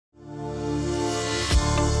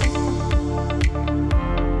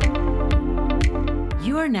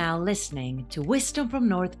You're now listening to Wisdom from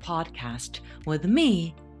North podcast with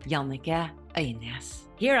me, Jannike Øynes.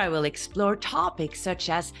 Here I will explore topics such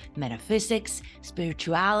as metaphysics,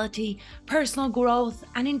 spirituality, personal growth,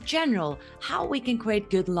 and in general, how we can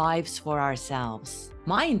create good lives for ourselves.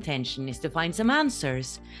 My intention is to find some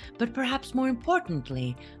answers, but perhaps more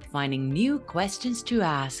importantly, finding new questions to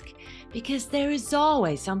ask, because there is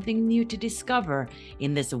always something new to discover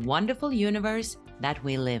in this wonderful universe that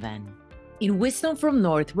we live in. In Wisdom from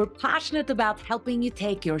North, we're passionate about helping you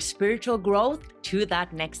take your spiritual growth to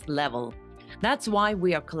that next level. That's why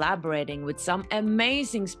we are collaborating with some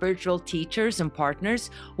amazing spiritual teachers and partners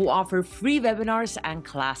who offer free webinars and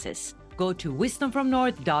classes. Go to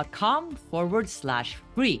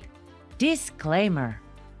wisdomfromnorth.com/free. Disclaimer.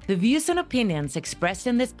 The views and opinions expressed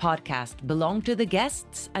in this podcast belong to the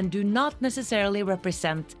guests and do not necessarily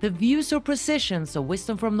represent the views or positions of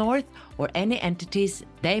Wisdom from North or any entities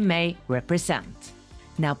they may represent.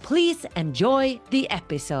 Now please enjoy the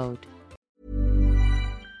episode.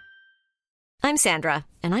 I'm Sandra,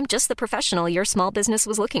 and I'm just the professional your small business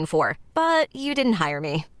was looking for. But you didn't hire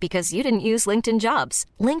me because you didn't use LinkedIn Jobs.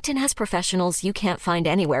 LinkedIn has professionals you can't find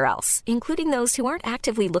anywhere else, including those who aren't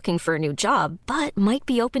actively looking for a new job, but might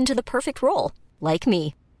be open to the perfect role, like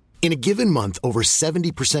me. In a given month, over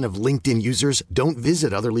 70% of LinkedIn users don't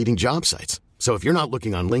visit other leading job sites. So if you're not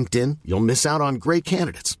looking on LinkedIn, you'll miss out on great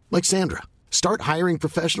candidates like Sandra. Start hiring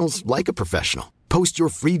professionals like a professional. Post your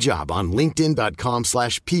free job on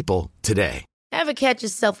linkedin.com/people today. Ever catch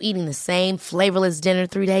yourself eating the same flavorless dinner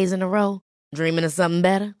 3 days in a row? Dreaming of something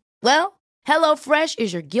better? Well, HelloFresh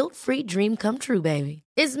is your guilt-free dream come true, baby.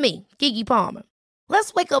 It's me, Keke Palmer.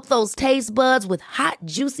 Let's wake up those taste buds with hot,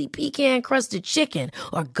 juicy pecan-crusted chicken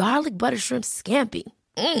or garlic butter shrimp scampi.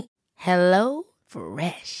 Hello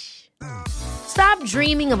Fresh. Stop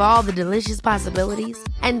dreaming of all the delicious possibilities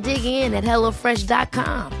and dig in at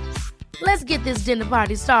HelloFresh.com. Let's get this dinner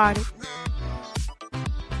party started.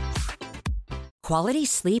 Quality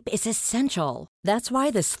sleep is essential. That's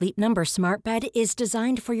why the Sleep Number Smart Bed is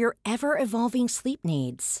designed for your ever-evolving sleep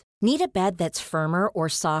needs. Need a bed that's firmer or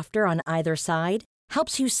softer on either side?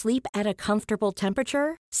 Helps you sleep at a comfortable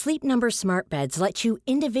temperature? Sleep Number Smart Beds let you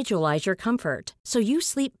individualize your comfort, so you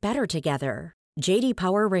sleep better together. J.D.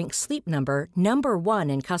 Power ranks Sleep Number number 1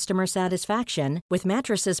 in customer satisfaction with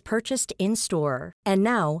mattresses purchased in-store. And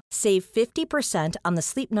now, save 50% on the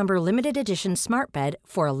Sleep Number Limited Edition Smart Bed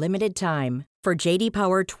for a limited time. For J.D.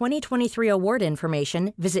 Power 2023 award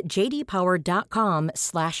information, visit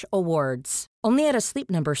jdpower.com/awards. Only at a Sleep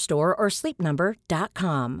Number store or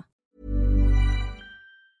sleepnumber.com.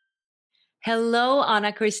 Hello,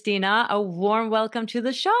 Anna Christina. A warm welcome to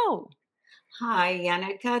the show. Hi,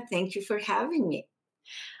 Jannike. Thank you for having me.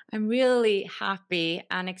 I'm really happy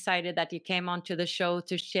and excited that you came onto the show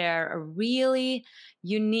to share a really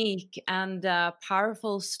unique and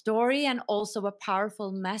powerful story and also a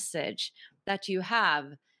powerful message that you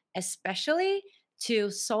have, especially to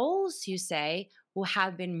souls, you say, who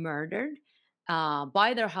have been murdered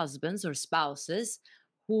by their husbands or spouses,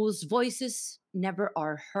 whose voices never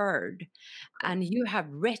are heard. And you have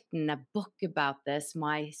written a book about this,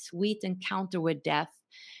 My Sweet Encounter with Death.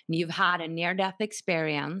 And you've had a near-death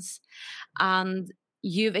experience and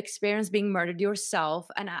you've experienced being murdered yourself.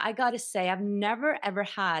 And I got to say, I've never, ever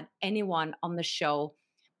had anyone on the show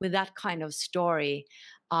with that kind of story.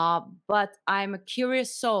 But I'm a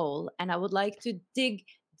curious soul and I would like to dig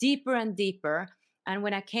deeper and deeper. And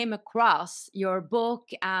when I came across your book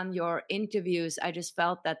and your interviews, I just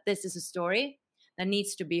felt that this is a story that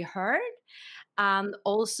needs to be heard. And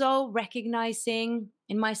also recognizing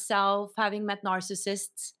in myself, having met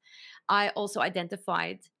narcissists, I also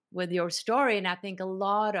identified with your story. And I think a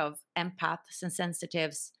lot of empaths and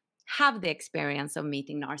sensitives have the experience of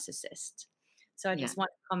meeting narcissists. So I just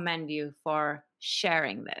want to commend you for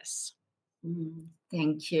sharing this.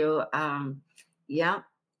 Thank you.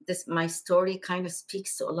 My story kind of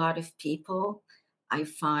speaks to a lot of people. I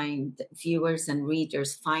find viewers and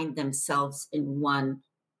readers find themselves in one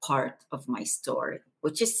part of my story,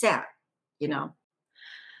 which is sad, you know.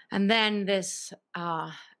 And then this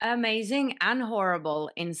amazing and horrible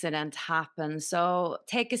incident happened. So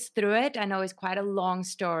take us through it. I know it's quite a long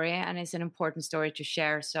story and it's an important story to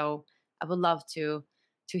share. So I would love to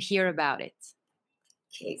hear about it.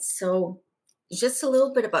 Okay, so just a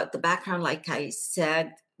little bit about the background. Like I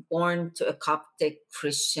said, born to a Coptic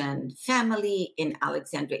Christian family in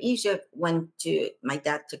Alexandria, Egypt. My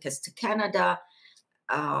dad took us to Canada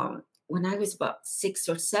when I was about 6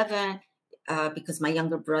 or 7 because my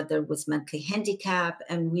younger brother was mentally handicapped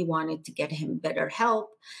and we wanted to get him better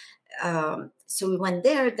help. So we went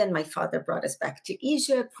there. Then my father brought us back to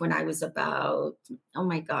Egypt when I was about, oh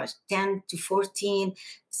my gosh, 10 to 14,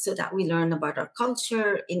 so that we learn about our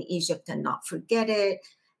culture in Egypt and not forget it.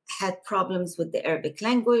 Had problems with the Arabic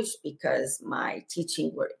language because my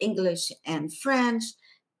teaching were English and French.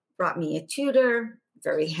 Brought me a tutor,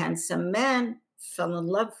 very handsome man, fell in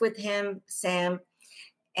love with him, Sam.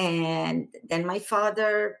 And then my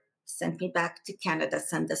father sent me back to Canada,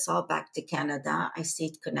 sent us all back to Canada. I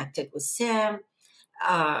stayed connected with Sam.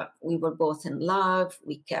 We were both in love.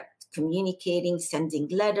 We kept communicating, sending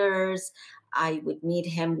letters. I would meet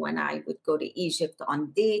him when I would go to Egypt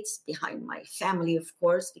on dates behind my family, of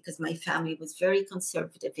course, because my family was very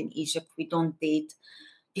conservative in Egypt. We don't date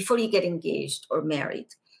before you get engaged or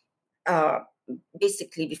married.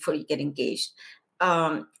 Basically, before you get engaged.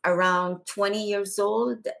 Around 20 years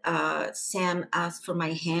old, Sam asked for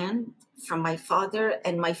my hand from my father.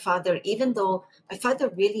 And my father, even though my father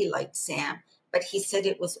really liked Sam, but he said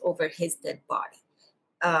it was over his dead body.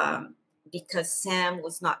 Because Sam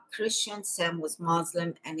was not Christian, Sam was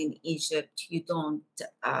Muslim, and in Egypt, you don't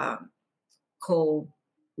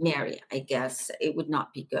co-marry, I guess. It would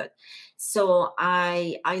not be good. So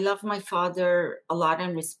I love my father a lot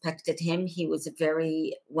and respected him. He was a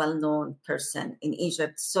very well-known person in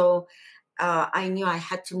Egypt. So I knew I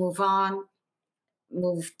had to move on,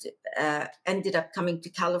 ended up coming to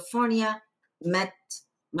California, met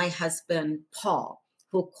my husband, Paul,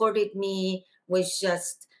 who courted me, was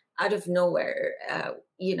just out of nowhere,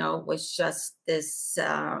 was just this...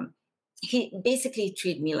 he basically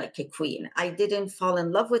treated me like a queen. I didn't fall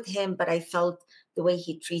in love with him, but I felt the way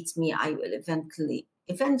he treats me, I will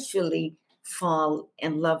eventually fall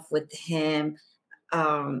in love with him.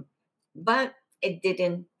 But it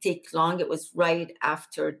didn't take long. It was right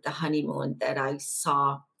after the honeymoon that I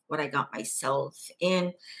saw what I got myself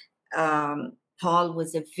in. Paul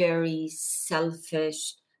was a very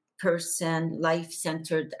selfish person, life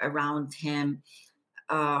centered around him,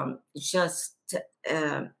 just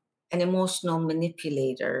an emotional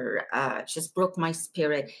manipulator, just broke my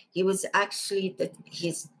spirit. He was actually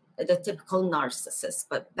the typical narcissist,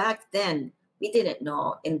 but back then we didn't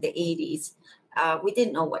know. In the 80s, we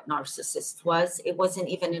didn't know what narcissist was. It wasn't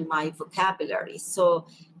even in my vocabulary. So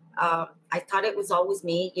I thought it was always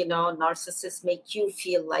me. Narcissists make you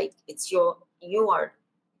feel like you are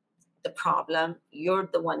the problem. You're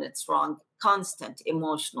the one that's wrong. Constant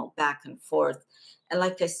emotional back and forth. And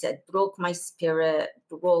like I said, broke my spirit,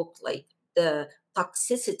 broke like the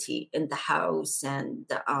toxicity in the house.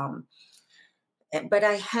 But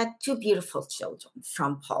I had two beautiful children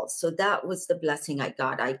from Paul. So that was the blessing I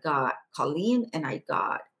got. I got Colleen and I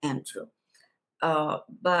got Andrew.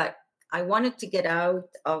 But I wanted to get out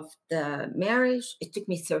of the marriage. It took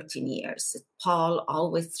me 13 years. Paul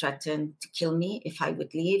always threatened to kill me if I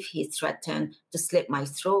would leave. He threatened to slit my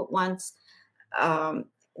throat once.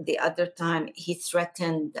 The other time, he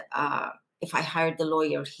threatened if I hired the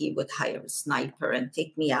lawyer, he would hire a sniper and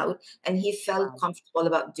take me out. And he felt comfortable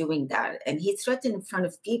about doing that. And he threatened in front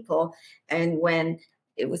of people. And when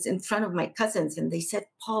it was in front of my cousins, and they said,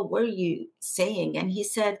 "Paul, what are you saying?" And he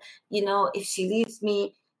said, if she leaves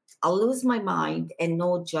me, I'll lose my mind and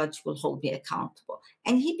no judge will hold me accountable.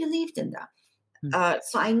 And he believed in that.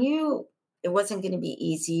 So I knew it wasn't going to be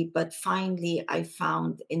easy, but finally I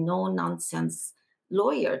found a no-nonsense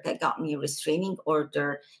lawyer that got me a restraining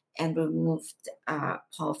order and removed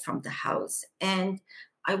Paul from the house. And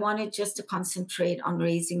I wanted just to concentrate on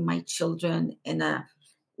raising my children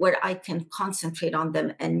where I can concentrate on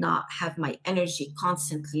them and not have my energy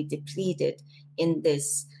constantly depleted in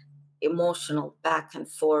this emotional back and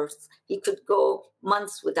forth. He could go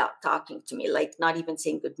months without talking to me, like not even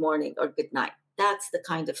saying good morning or good night. That's the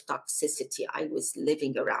kind of toxicity I was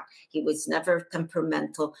living around. He was never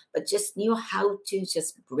temperamental, but just knew how to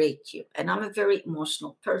just break you. And I'm a very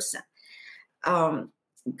emotional person.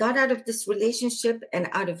 Got out of this relationship, and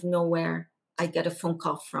out of nowhere, I get a phone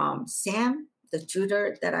call from Sam, the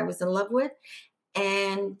tutor that I was in love with.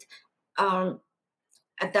 And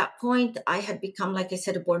at that point, I had become, like I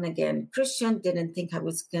said, a born-again Christian, didn't think I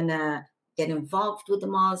was going to get involved with a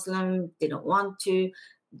Muslim, didn't want to.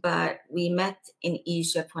 But we met in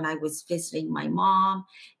Egypt when I was visiting my mom.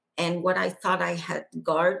 And what I thought I had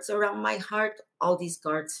guards around my heart, all these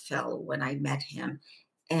guards fell when I met him.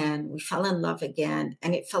 And we fell in love again.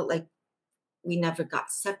 And it felt like we never got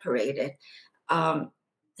separated.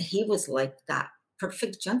 He was like that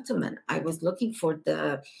perfect gentleman. I was looking for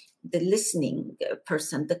the listening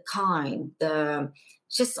person, the kind,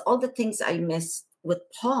 just all the things I missed with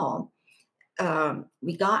Paul.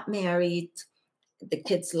 We got married. The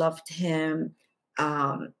kids loved him.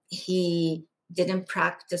 He didn't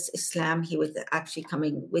practice Islam. He was actually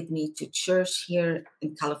coming with me to church here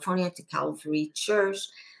in California, to Calvary Church.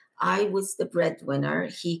 I was the breadwinner.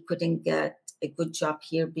 He couldn't get a good job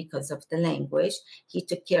here because of the language. He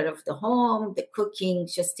took care of the home, the cooking,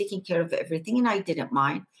 just taking care of everything, and I didn't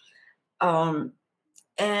mind. And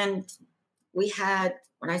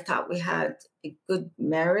when I thought we had a good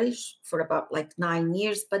marriage for about like 9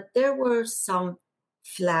 years, but there were some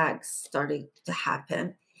flags starting to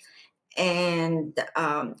happen. And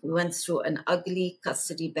we went through an ugly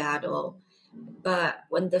custody battle. But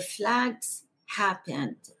when the flags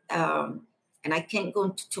happened, and I can't go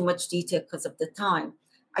into too much detail because of the time,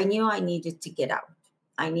 I knew I needed to get out.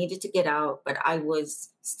 I needed to get out, but I was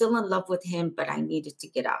still in love with him, but I needed to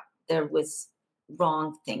get out. There was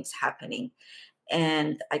wrong things happening.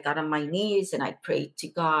 And I got on my knees and I prayed to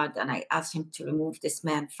God and I asked him to remove this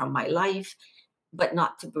man from my life, but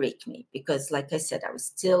not to break me. Because like I said, I was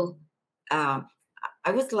still,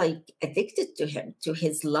 I was like addicted to him, to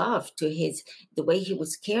his love, to the way he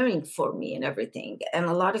was caring for me and everything. And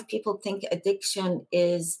a lot of people think addiction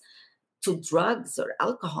is to drugs or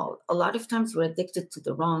alcohol. A lot of times we're addicted to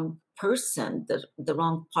the wrong person, the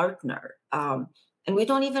wrong partner. And we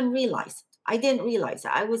don't even realize it. I didn't realize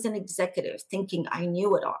it. I was an executive thinking I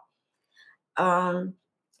knew it all.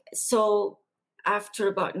 So after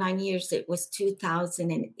about 9 years, it was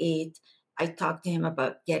 2008, I talked to him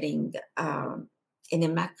about getting an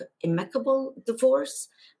amicable divorce,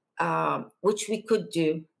 which we could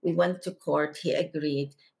do. We went to court, he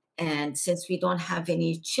agreed. And since we don't have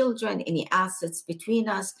any children, any assets between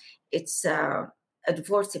us, it's a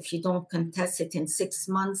divorce. If you don't contest it in 6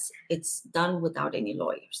 months, it's done without any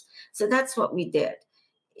lawyers. So that's what we did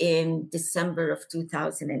in December of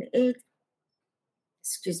 2008.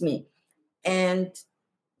 Excuse me. And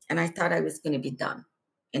I thought I was going to be done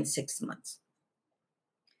in 6 months.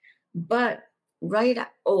 But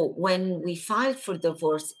when we filed for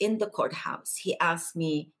divorce in the courthouse, he asked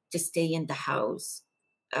me to stay in the house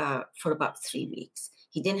for about 3 weeks.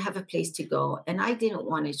 He didn't have a place to go, and I didn't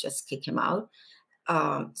want to just kick him out.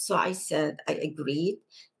 So I said I agreed.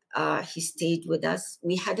 He stayed with us.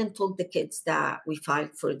 We hadn't told the kids that we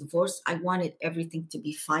filed for a divorce. I wanted everything to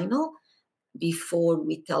be final before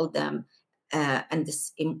we tell them. I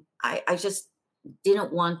just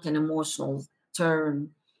didn't want an emotional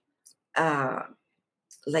turn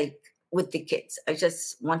like with the kids. I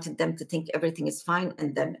just wanted them to think everything is fine.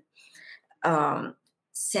 And then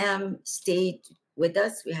Sam stayed with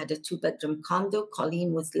us. We had a 2-bedroom condo.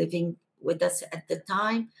 Colleen was living with us at the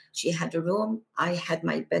time. She had a room. I had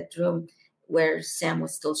my bedroom where Sam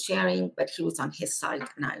was still sharing, but he was on his side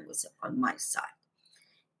and I was on my side.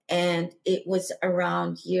 And it was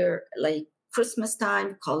around here, like Christmas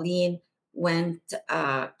time, Colleen went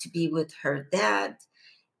to be with her dad.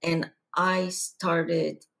 And I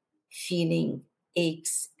started feeling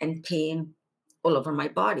aches and pain all over my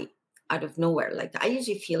body out of nowhere. Like I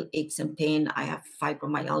usually feel aches and pain. I have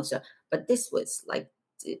fibromyalgia, but this was like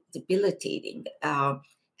debilitating.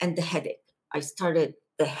 And the headache.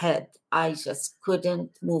 The head. I just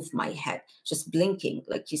couldn't move my head, just blinking.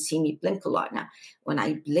 Like you see me blink a lot now. When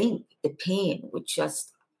I blink, the pain would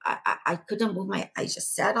just, I couldn't move I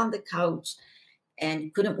just sat on the couch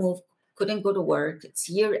and couldn't move, couldn't go to work. It's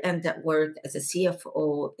year end at work as a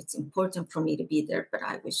CFO. It's important for me to be there, but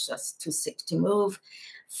I was just too sick to move.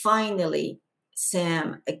 Finally,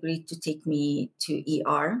 Sam agreed to take me to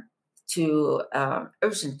ER, to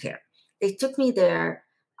urgent care. They took me there.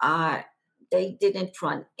 They didn't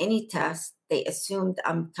run any tests. They assumed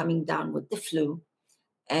I'm coming down with the flu.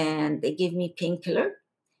 And they gave me painkiller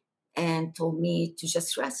and told me to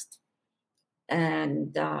just rest.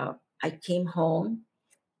 And I came home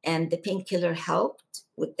and the painkiller helped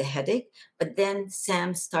with the headache. But then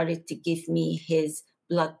Sam started to give me his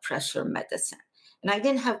blood pressure medicine. And I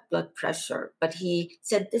didn't have blood pressure, but he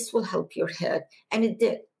said, this will help your head. And it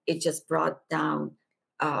did. It just brought down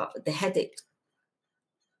the headaches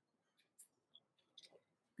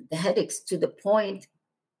to the point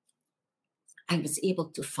I was able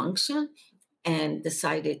to function and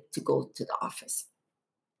decided to go to the office.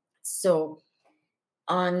 So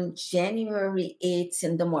on January 8th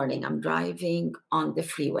in the morning, I'm driving on the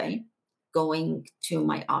freeway, going to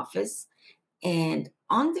my office. And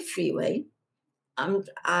on the freeway,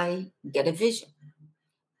 I get a vision.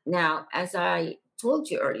 Now, as I told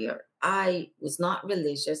you earlier, I was not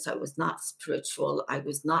religious. I was not spiritual. I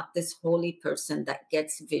was not this holy person that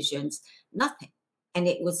gets visions, nothing. And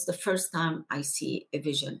it was the first time I see a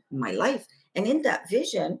vision in my life. And in that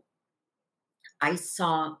vision, I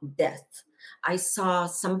saw death. I saw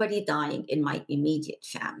somebody dying in my immediate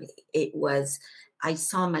family. I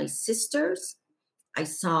saw my sisters I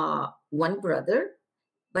saw one brother,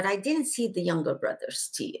 but I didn't see the younger brother,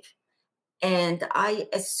 Steve. And I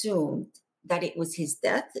assumed that it was his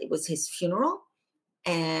death, it was his funeral,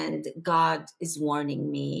 and God is warning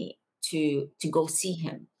me to go see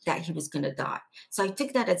him, that he was going to die. So I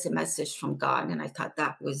took that as a message from God, and I thought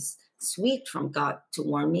that was sweet from God to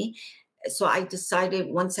warn me. So I decided,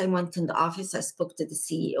 once I went in the office, I spoke to the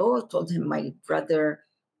CEO, told him my brother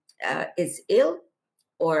is ill,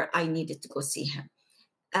 or I needed to go see him.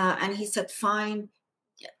 And he said, fine.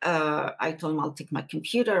 I told him I'll take my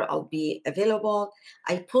computer, I'll be available.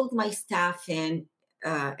 I pulled my staff in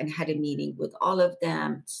and had a meeting with all of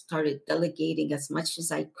them, started delegating as much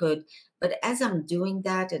as I could. But as I'm doing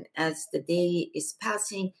that, and as the day is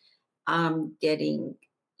passing, I'm getting,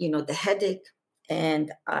 the headache.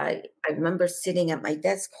 And I remember sitting at my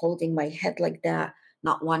desk, holding my head like that,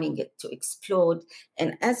 not wanting it to explode.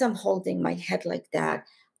 And as I'm holding my head like that,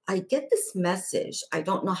 I get this message. I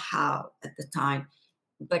don't know how at the time,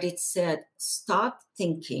 but it said, stop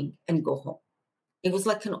thinking and go home. It was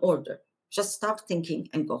like an order. Just stop thinking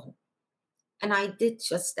and go home. And I did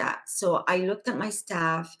just that. So I looked at my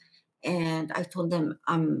staff and I told them,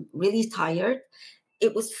 I'm really tired.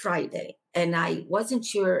 It was Friday and I wasn't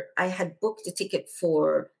sure. I had booked a ticket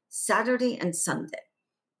for Saturday and Sunday.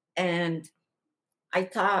 And I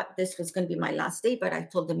thought this was going to be my last day, but I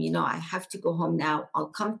told them, I have to go home now. I'll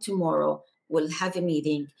come tomorrow. We'll have a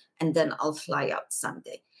meeting and then I'll fly out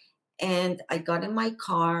Sunday. And I got in my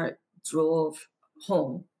car, drove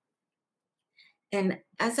home. And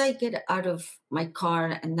as I get out of my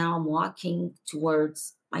car and now I'm walking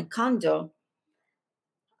towards my condo,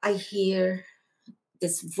 I hear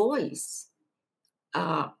this voice,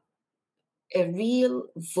 a real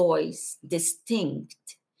voice,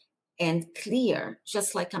 distinct and clear,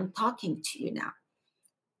 just like I'm talking to you now.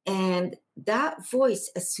 And that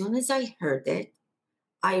voice, as soon as I heard it,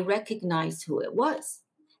 I recognized who it was.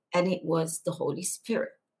 And it was the Holy Spirit.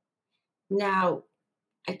 Now,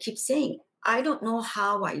 I keep saying, I don't know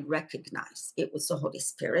how I recognize it was the Holy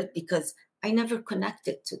Spirit because I never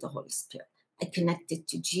connected to the Holy Spirit. I connected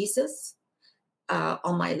to Jesus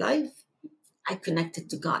all my life. I connected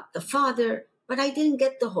to God the Father, but I didn't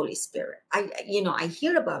get the Holy Spirit. I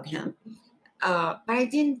hear about him, but I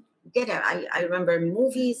didn't get it. I remember in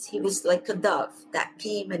movies, he was like a dove that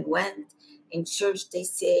came and went. In church, they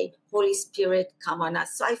say, Holy Spirit, come on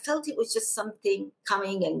us. So I felt it was just something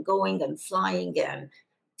coming and going and flying and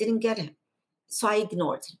didn't get him. So I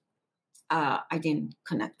ignored him. I didn't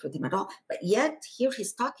connect with him at all. But yet here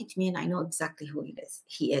he's talking to me and I know exactly who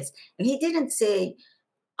he is. And he didn't say,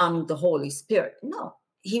 I'm the Holy Spirit. No,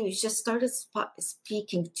 he was just started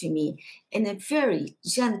speaking to me in a very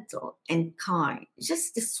gentle and kind,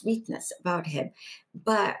 just the sweetness about him.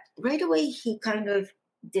 But right away he kind of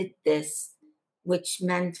did this, which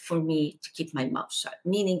meant for me to keep my mouth shut,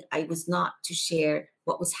 meaning I was not to share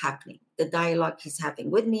what was happening. The dialogue he's having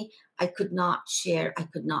with me, I could not share, I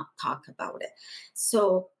could not talk about it.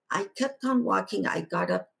 So I kept on walking. I got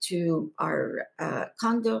up to our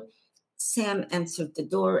condo. Sam answered the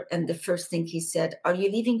door, and the first thing he said, are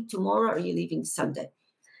you leaving tomorrow or are you leaving Sunday?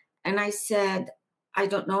 And I said, I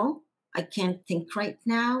don't know. I can't think right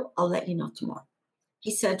now. I'll let you know tomorrow.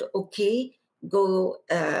 He said, okay, go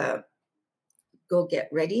get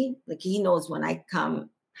ready. Like he knows when I come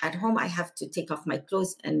at home, I have to take off my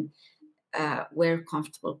clothes and wear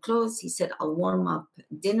comfortable clothes. He said, I'll warm up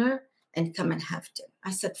dinner and come and have dinner.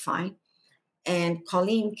 I said, fine. And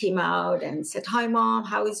Colleen came out and said, hi, Mom,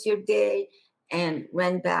 how is your day? And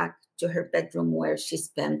ran back to her bedroom where she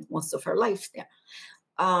spent most of her life there.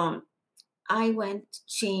 I went,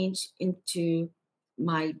 changed into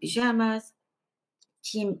my pajamas,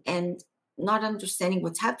 came and not understanding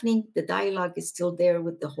what's happening. The dialogue is still there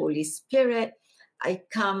with the Holy Spirit. I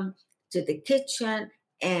come to the kitchen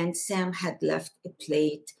and Sam had left a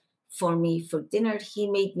plate for me for dinner. He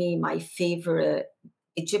made me my favorite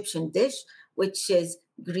Egyptian dish, which is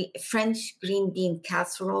French green bean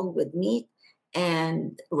casserole with meat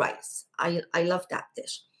and rice. I love that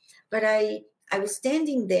dish. But I was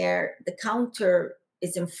standing there, the counter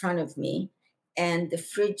is in front of me and the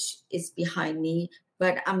fridge is behind me,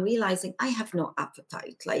 but I'm realizing I have no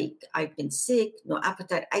appetite. Like I've been sick, no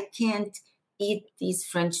appetite. I can't eat these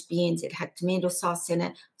French beans. It had tomato sauce in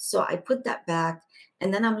it. So I put that back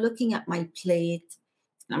and then I'm looking at my plate.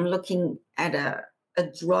 I'm looking at a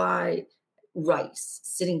dry rice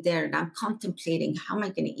sitting there and I'm contemplating, how am I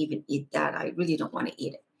going to even eat that? I really don't want to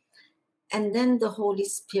eat it. And then the Holy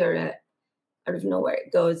Spirit, out of nowhere,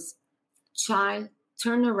 it goes, child,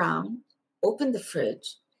 turn around, open the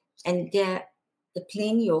fridge and get the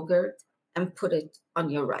plain yogurt and put it on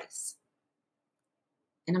your rice.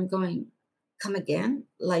 And I'm going, come again?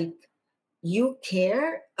 Like, you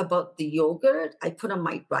care about the yogurt I put on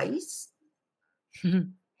my rice?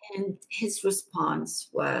 And his response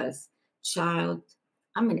was, child,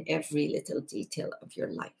 I'm in every little detail of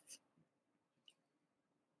your life.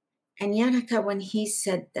 And Yannicka, when he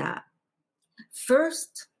said that,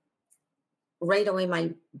 first, right away,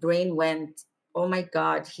 my brain went, oh my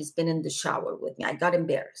God, he's been in the shower with me. I got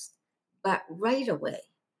embarrassed. But right away,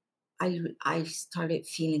 I started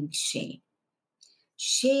feeling shame.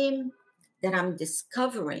 Shame that I'm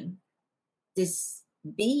discovering this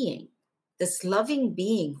being, this loving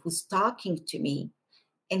being who's talking to me,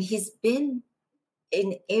 and he's been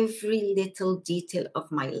in every little detail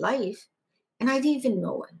of my life, and I didn't even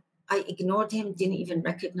know it. I ignored him, didn't even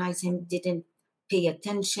recognize him, didn't pay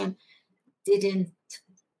attention,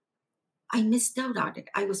 I missed out on it.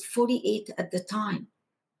 I was 48 at the time,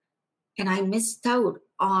 and I missed out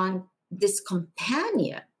on this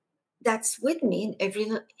companion that's with me in every,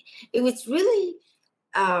 it was really,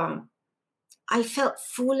 I felt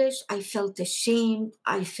foolish, I felt ashamed,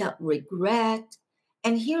 I felt regret.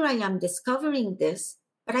 And here I am discovering this,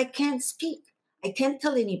 but I can't speak. I can't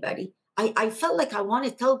tell anybody. I felt like I want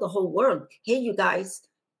to tell the whole world, hey, you guys,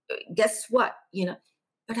 guess what?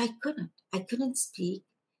 But I couldn't speak,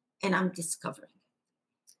 and I'm discovering it.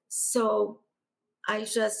 So I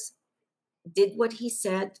just did what he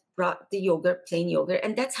said, brought the yogurt, plain yogurt.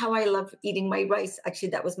 And that's how I love eating my rice. Actually,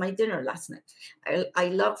 that was my dinner last night. I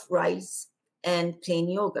love rice and plain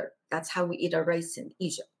yogurt. That's how we eat our rice in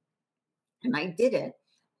Egypt. And I did it.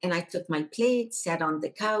 And I took my plate, sat on the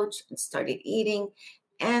couch, and started eating.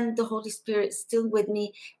 And the Holy Spirit is still with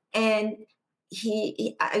me. And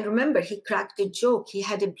I remember he cracked a joke. He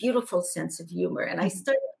had a beautiful sense of humor. And I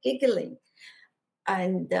started giggling.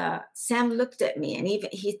 And Sam looked at me, and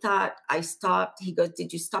he thought I stopped. He goes,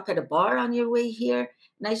 did you stop at a bar on your way here?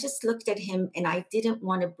 And I just looked at him, and I didn't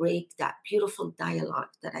want to break that beautiful dialogue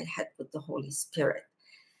that I had with the Holy Spirit.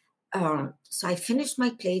 So I finished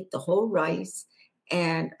my plate, the whole rice,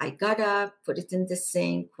 and I got up, put it in the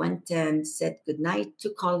sink, went and said goodnight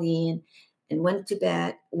to Colleen, and went to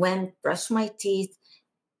bed, brushed my teeth,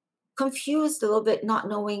 confused a little bit, not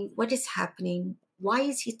knowing what is happening. Why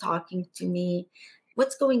is he talking to me?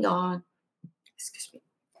 What's going on? Excuse me.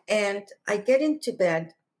 And I get into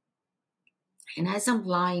bed, and as I'm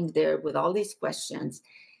lying there with all these questions,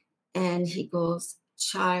 and he goes,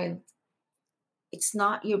 child, it's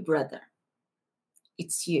not your brother,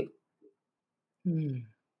 it's you.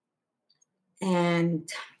 And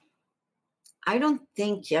I don't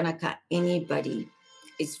think, Yannicka, anybody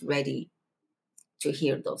is ready to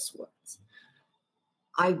hear those words.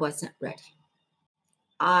 I wasn't ready.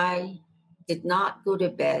 I did not go to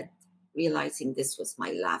bed realizing this was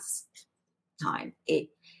my last time. It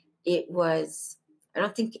was, I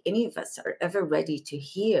don't think any of us are ever ready to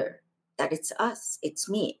hear that it's us, it's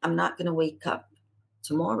me. I'm not going to wake up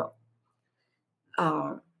tomorrow.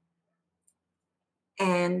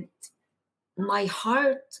 And my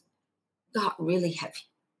heart got really heavy.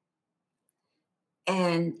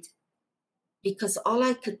 And because all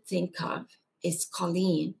I could think of is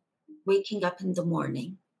Colleen waking up in the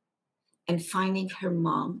morning and finding her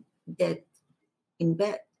mom dead in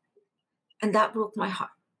bed. And that broke my heart.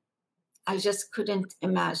 I just couldn't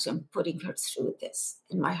imagine putting her through this.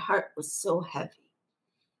 And my heart was so heavy.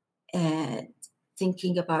 And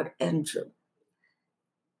thinking about Andrew.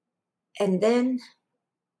 And then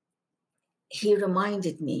he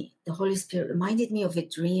reminded me, the Holy Spirit reminded me of a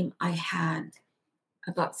dream I had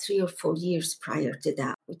about 3 or 4 years prior to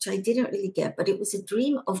that, which I didn't really get, but it was a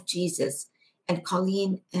dream of Jesus and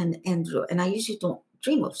Colleen and Andrew. And I usually don't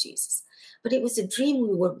dream of Jesus, but it was a dream.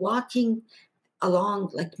 We were walking along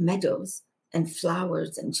like meadows and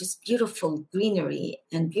flowers and just beautiful greenery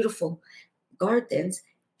and beautiful gardens.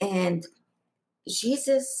 And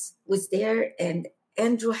Jesus was there, and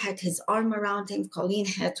Andrew had his arm around him. Colleen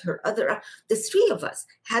had her other arm. The three of us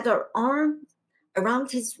had our arm around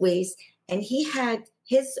his waist, and he had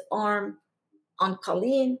his arm on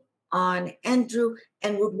Colleen, on Andrew,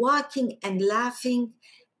 and we're walking and laughing.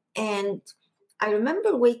 And I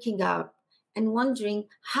remember waking up and wondering,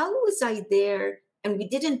 how was I there? And we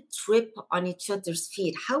didn't trip on each other's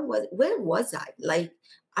feet. Where was I? Like,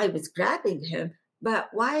 I was grabbing him, but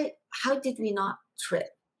why? How did we not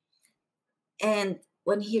trip? And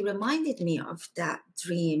when he reminded me of that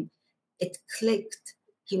dream, it clicked.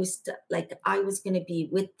 He was like, I was going to be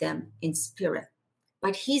with them in spirit,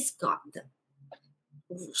 but he's got them.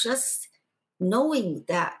 Just knowing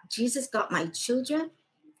that Jesus got my children,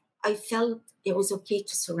 I felt it was okay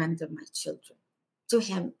to surrender my children to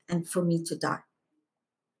him and for me to die.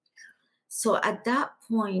 So at that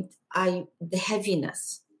point, the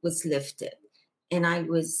heaviness was lifted, and I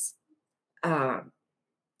was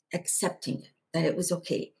accepting it, that it was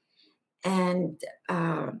okay. And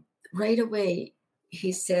right away,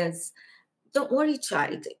 he says, "Don't worry,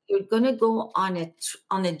 child. You're going to go on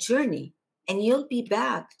a journey, and you'll be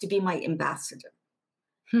back to be my ambassador."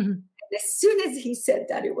 As soon as he said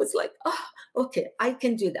that, it was like, "Oh, okay, I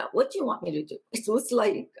can do that. What do you want me to do?" It was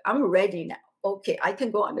like, I'm ready now. Okay, I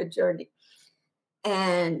can go on a journey.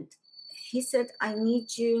 And he said, "I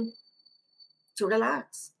need you to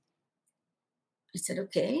relax." I said,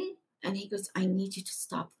 "Okay." And he goes, "I need you to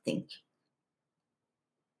stop thinking."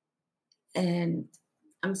 And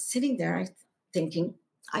I'm sitting there thinking,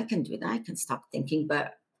 I can do that. I can stop thinking.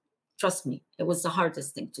 But trust me, it was the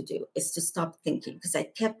hardest thing to do, is to stop thinking, because I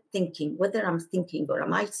kept thinking whether I'm thinking or I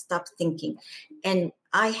might stop thinking. And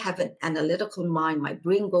I have an analytical mind. My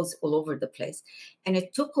brain goes all over the place. And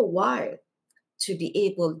it took a while to be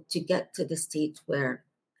able to get to the state where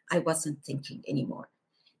I wasn't thinking anymore.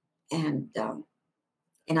 And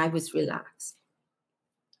I was relaxed.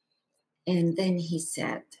 And then he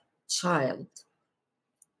said, "Child,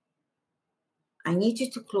 I need you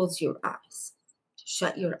to close your eyes,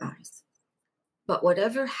 shut your eyes. But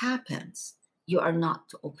whatever happens, you are not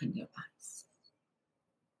to open your eyes."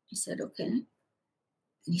 I said, "Okay."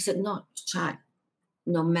 And he said, "No, child,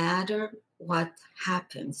 no matter what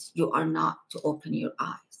happens, you are not to open your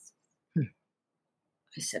eyes."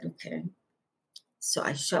 I said, "Okay." So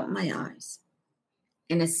I shut my eyes.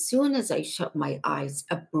 And as soon as I shut my eyes,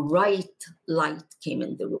 a bright light came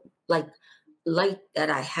in the room, like light that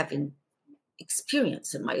I haven't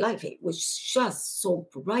experienced in my life. It was just so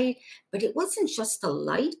bright, but it wasn't just a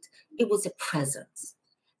light, it was a presence.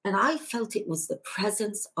 And I felt it was the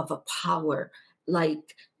presence of a power.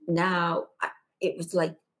 Like it was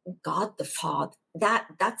like God the Father.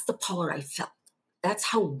 That's the power I felt. That's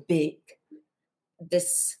how big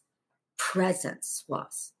this presence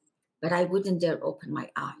was. But I wouldn't dare open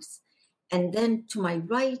my eyes. And then to my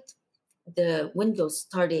right, the windows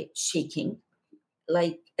started shaking,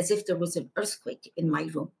 like as if there was an earthquake in my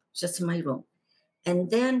room, just in my room. And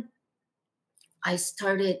then I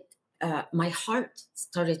started, my heart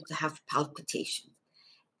started to have palpitation.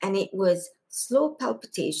 And it was slow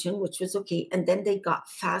palpitation, which was okay. And then they got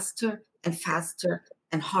faster and faster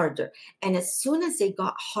and harder. And as soon as they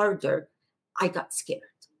got harder, I got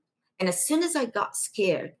scared. And as soon as I got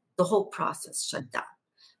scared, the whole process shut down.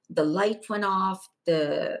 The light went off,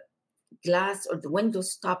 the glass or the window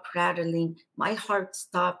stopped rattling, my heart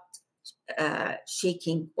stopped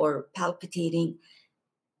shaking or palpitating,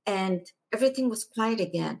 and everything was quiet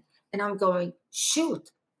again. And I'm going,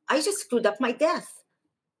 shoot, I just screwed up my death.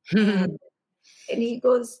 And he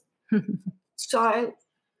goes, "Child,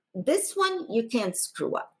 this one you can't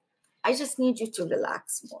screw up. I just need you to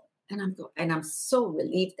relax more." And I'm so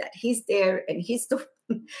relieved that he's there and he's the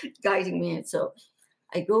one guiding me. And so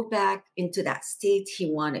I go back into that state he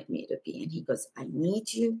wanted me to be. And he goes, "I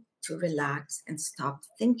need you to relax and stop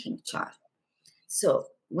thinking, child." So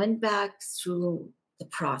went back through the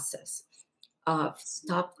process of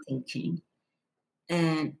stop thinking.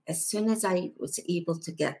 And as soon as I was able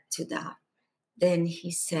to get to that, then he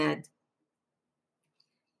said,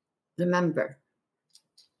 "Remember,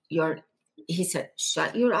 he said,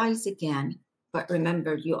 shut your eyes again, but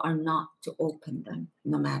remember, you are not to open them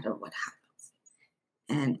no matter what happens."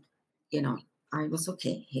 And, I was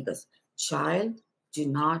okay. He goes, "Child, do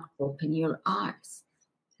not open your eyes."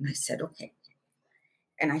 And I said, "Okay."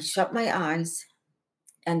 And I shut my eyes,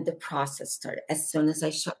 and the process started. As soon as I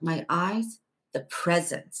shut my eyes, the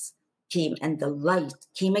presence came and the light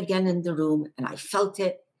came again in the room, and I felt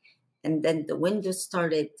it. And then the windows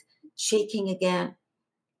started shaking again.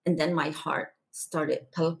 And then my heart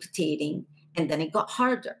started palpitating, and then it got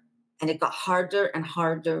harder, and it got harder and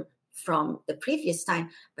harder from the previous time.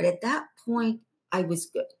 But at that point, I was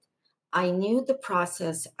good. I knew the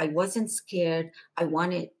process. I wasn't scared. I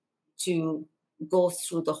wanted to go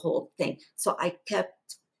through the whole thing. So I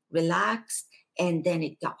kept relaxed, and then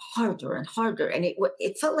it got harder and harder. And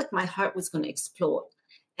it felt like my heart was going to explode.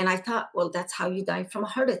 And I thought, well, that's how you die from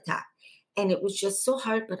a heart attack. And it was just so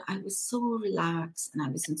hard, but I was so relaxed and I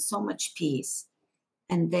was in so much peace.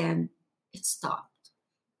 And then it stopped.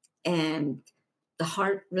 And the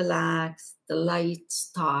heart relaxed, the light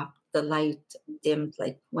stopped, the light dimmed,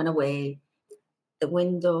 like went away. The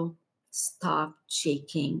window stopped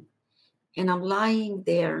shaking. And I'm lying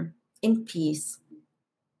there in peace.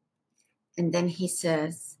 And then he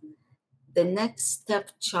says, "The next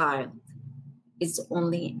step, child, is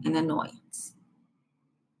only an annoyance."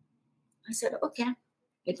 I said, "Okay."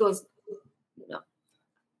 It goes,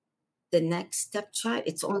 the next step, child,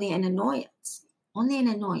 it's only an annoyance,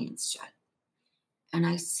 child. And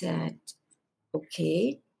I said,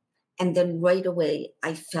 okay. And then right away,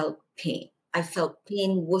 I felt pain. I felt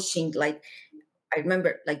pain whooshing, like, I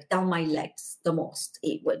remember, like, down my legs the most.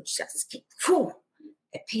 It would just keep, whew,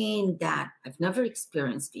 a pain that I've never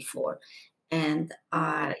experienced before. And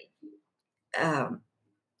I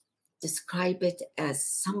describe it as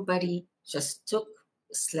somebody just took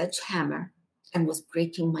a sledgehammer and was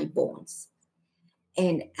breaking my bones.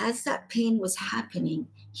 And as that pain was happening,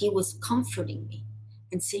 he was comforting me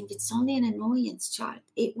and saying, it's only an annoyance, child.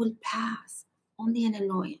 It will pass. Only an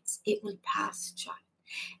annoyance. It will pass, child.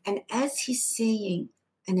 And as he's saying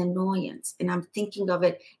an annoyance, and I'm thinking of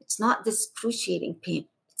it, it's not this excruciating pain,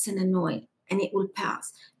 it's an annoyance, and it will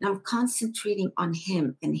pass. And I'm concentrating on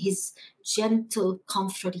him and his gentle,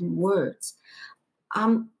 comforting words.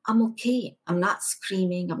 I'm okay. I'm not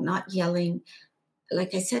screaming. I'm not yelling.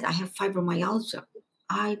 Like I said, I have fibromyalgia.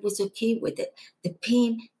 I was okay with it. The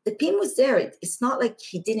pain was there. It's not like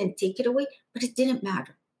he didn't take it away, but it didn't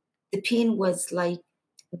matter. The pain was like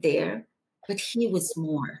there, but he was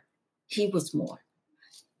more. He was more.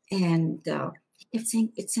 And he kept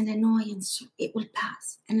saying, it's an annoyance. It will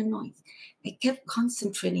pass. An annoyance. I kept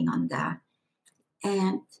concentrating on that,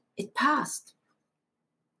 and it passed.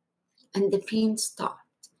 And the pain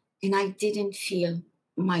stopped. And I didn't feel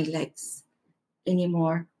my legs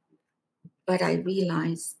anymore. But I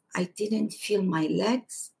realized I didn't feel my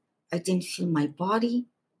legs. I didn't feel my body.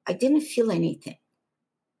 I didn't feel anything.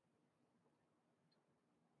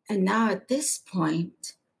 And now at this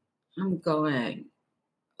point, I'm going,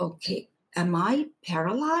 okay, am I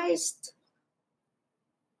paralyzed?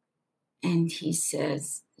 And he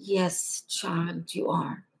says, yes, child, you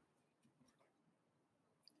are.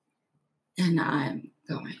 And I'm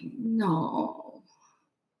going, no.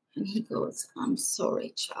 And he goes, I'm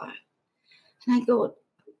sorry, child. And I go,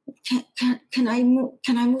 can I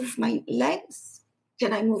move my legs?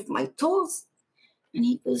 Can I move my toes? And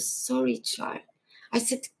he goes, sorry, child. I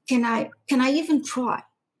said, can I even try?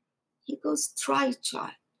 He goes, try,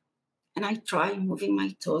 child. And I try moving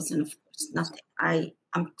my toes, and of course, nothing.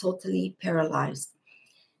 I'm totally paralyzed.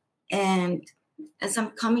 And as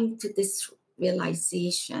I'm coming to this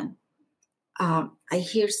realization, I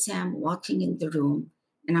hear Sam walking in the room,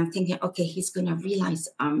 and I'm thinking, okay, he's going to realize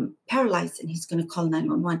I'm paralyzed and he's going to call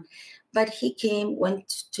 911. But he came, went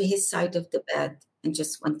to his side of the bed, and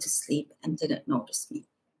just went to sleep and didn't notice me.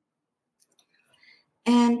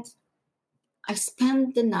 And I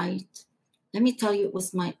spent the night, let me tell you, it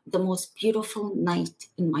was the most beautiful night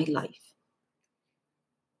in my life.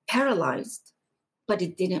 Paralyzed, but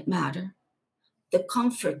it didn't matter. The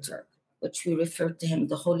comforter, which we refer to him,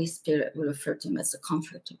 the Holy Spirit, we refer to him as a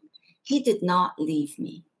comforter. He did not leave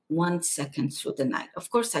me 1 second through the night. Of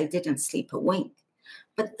course, I didn't sleep a wink,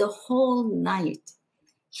 but the whole night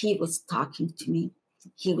he was talking to me.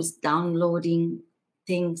 He was downloading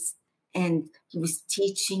things, and he was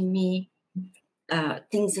teaching me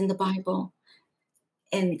things in the Bible.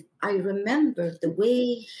 And I remember the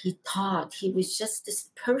way he taught. He was just this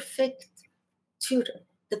perfect tutor,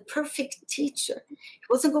 the perfect teacher. He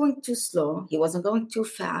wasn't going too slow. He wasn't going too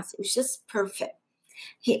fast. It was just perfect.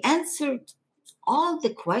 He answered all the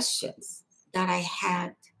questions that I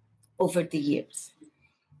had over the years.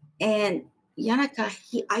 And Yanaka,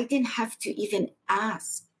 I didn't have to even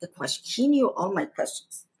ask the question. He knew all my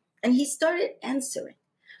questions. And he started answering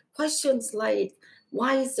questions like,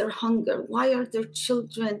 why is there hunger? Why are there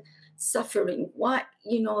children suffering? Why,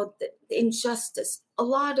 the injustice? A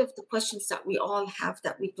lot of the questions that we all have,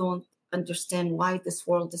 that we don't understand why this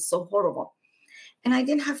world is so horrible. And I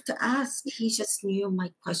didn't have to ask. He just knew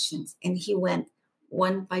my questions. And he went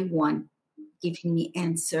one by one, giving me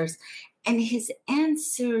answers. And his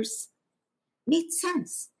answers made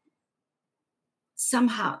sense.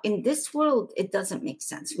 Somehow, in this world, it doesn't make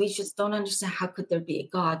sense. We just don't understand, how could there be a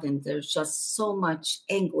God? And there's just so much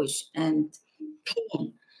anguish and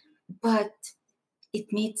pain. But it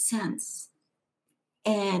made sense.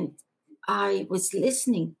 And I was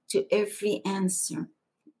listening to every answer.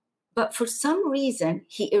 But for some reason,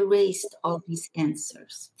 he erased all these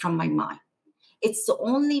answers from my mind. It's the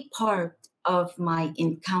only part of my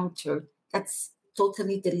encounter that's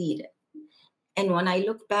totally deleted. And when I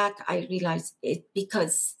look back, I realize it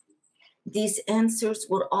because these answers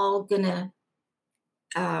were all gonna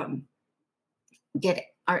get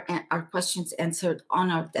our questions answered on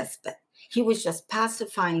our deathbed. He was just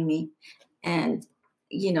pacifying me and,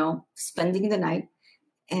 spending the night.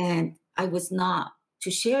 And I was not to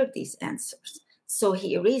share these answers. So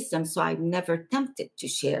he erased them. So I never tempted to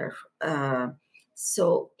share.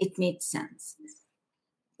 So it made sense.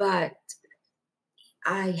 but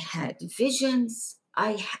I had visions.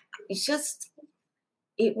 It's just,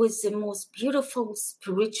 it was the most beautiful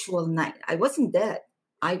spiritual night. I wasn't dead.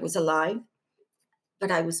 I was alive, but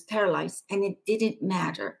I was paralyzed, and it didn't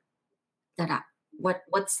matter that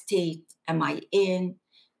what state am I in.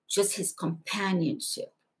 Just his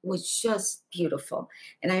companionship was just beautiful.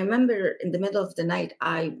 And I remember in the middle of the night,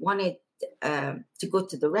 I wanted to go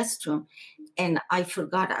to the restroom, and I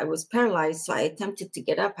forgot I was paralyzed. So I attempted to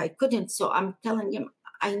get up. I couldn't. So I'm telling him,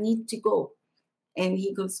 I need to go. And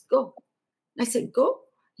he goes, go. And I said, go?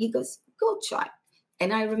 He goes, go try.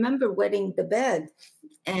 And I remember wetting the bed,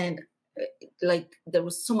 and like there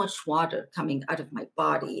was so much water coming out of my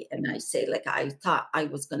body. And I say, like, I thought I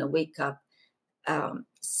was going to wake up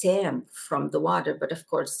Sam from the water. But of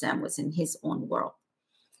course, Sam was in his own world.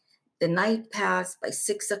 The night passed. By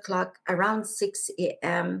 6 o'clock, around 6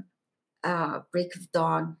 a.m., break of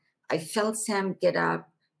dawn, I felt Sam get up,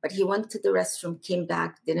 but he went to the restroom, came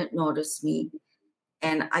back, didn't notice me.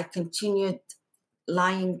 And I continued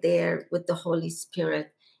lying there with the Holy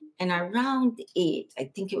Spirit. And around 8,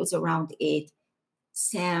 I think it was around 8,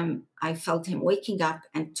 Sam, I felt him waking up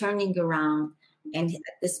and turning around. And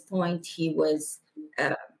at this point, he was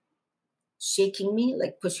shaking me,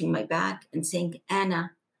 like pushing my back and saying,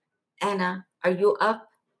 Anna, are you up?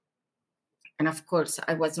 And of course,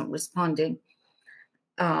 I wasn't responding.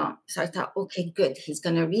 So I thought, okay, good. He's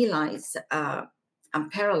going to realize I'm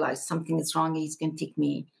paralyzed. Something is wrong. He's going to take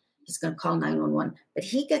me. He's going to call 911. But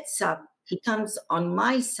he gets up. He comes on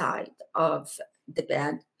my side of the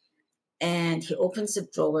bed, and he opens the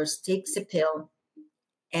drawers, takes a pill,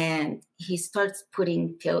 and he starts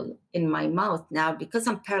putting pill in my mouth. Now, because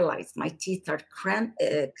I'm paralyzed, my teeth are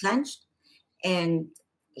clenched. And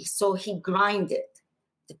so he grinded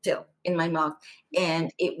the pill in my mouth,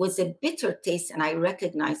 and it was a bitter taste, and I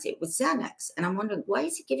recognized it was Xanax. And I'm wondering, why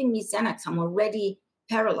is he giving me Xanax? I'm already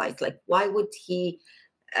paralyzed. Like, why would he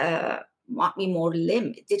want me more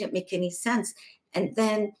limb? It didn't make any sense. And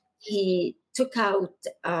then he took out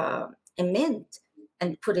a mint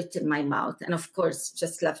and put it in my mouth, and of course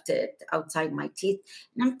just left it outside my teeth.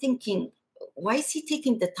 And I'm thinking, why is he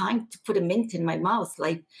taking the time to put a mint in my mouth?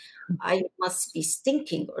 Like, I must be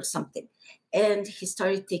stinking or something. And he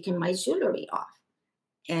started taking my jewelry off.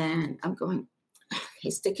 And I'm going,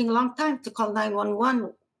 he's taking a long time to call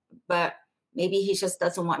 911, but maybe he just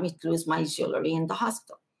doesn't want me to lose my jewelry in the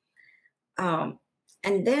hospital.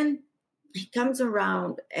 And then he comes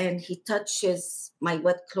around and he touches my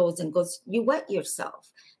wet clothes and goes, you wet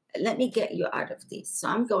yourself. Let me get you out of these. So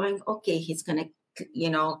I'm going, okay, he's going to,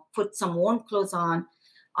 put some warm clothes on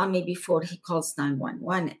me before he calls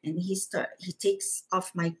 911. And he takes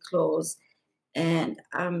off my clothes, and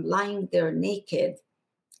I'm lying there naked.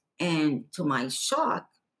 And to my shock,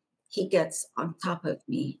 he gets on top of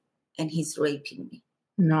me and he's raping me.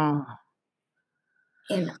 No.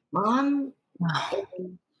 And I'm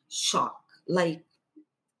in shock. Like,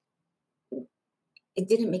 it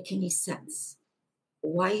didn't make any sense.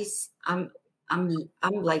 Why is I'm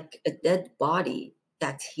like a dead body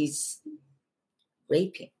that he's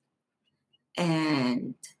raping?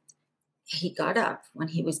 And he got up when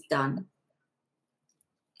he was done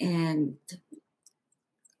and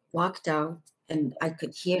walked out, and I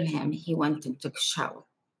could hear him. He went and took a shower,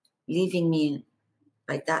 leaving me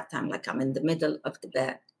by that time like I'm in the middle of the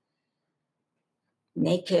bed,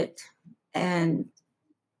 naked, and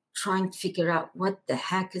trying to figure out what the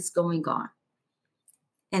heck is going on.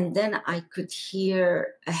 And then I could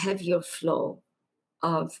hear a heavier flow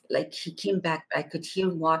of, like, he came back, I could hear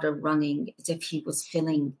water running as if he was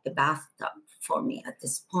filling the bathtub for me at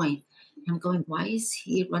this point. And I'm going, why is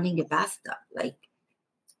he running a bathtub? Like,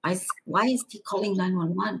 why is he calling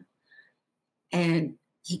 911? And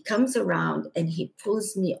he comes around and he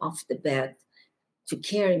pulls me off the bed to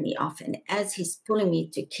carry me off. And as he's pulling me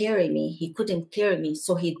to carry me, he couldn't carry me,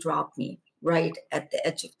 so he dropped me right at the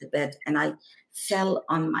edge of the bed. And I fell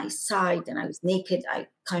on my side, and I was naked. I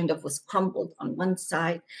kind of was crumbled on one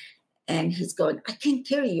side. And he's going, I can't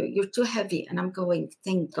carry you. You're too heavy. And I'm going,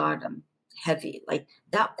 thank God I'm heavy. Like,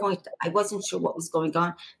 that point, I wasn't sure what was going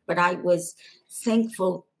on, but I was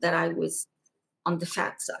thankful that I was on the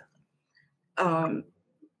fat side.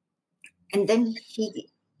 And then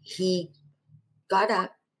he got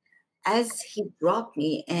up as he dropped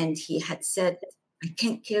me, and he had said, I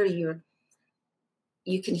can't carry you.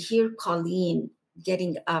 You can hear Colleen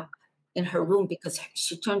getting up in her room because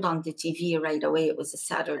she turned on the TV right away. It was a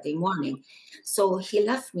Saturday morning. So he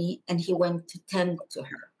left me and he went to tend to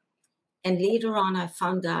her. And later on, I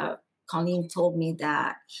found out, Colleen told me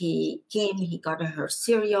that he came, he got her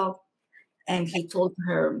cereal, and he told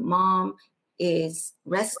her, Mom, is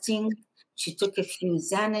resting. She took a few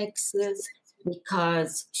Xanaxes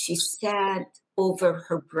because she's sad over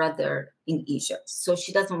her brother in Egypt. So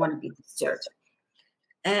she doesn't want to be disturbed.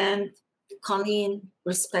 And Colleen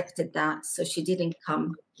respected that, so she didn't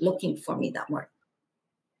come looking for me that morning.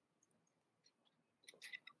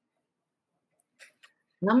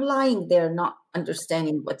 And I'm lying there not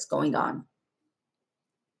understanding what's going on.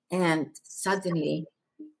 And suddenly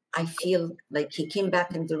I feel like he came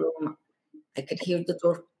back in the room. I could hear the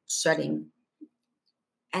door shutting.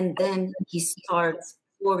 And then he starts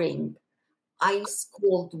pouring ice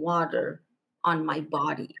cold water on my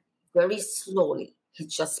body very slowly.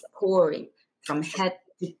 He's just pouring from head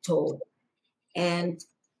to toe. And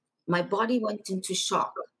my body went into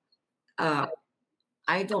shock. I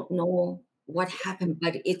don't know what happened,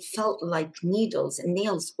 but it felt like needles and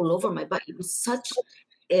nails all over my body. It was such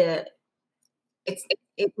a,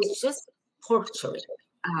 it was just torturing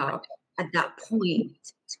at that point.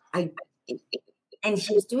 And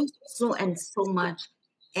he was doing so and so much.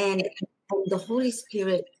 And the Holy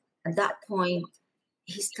Spirit at that point,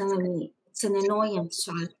 he's telling me, it's an annoyance,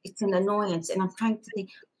 child. It's an annoyance. And I'm trying to think,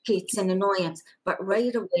 okay, it's an annoyance. But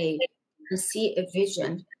right away, I see a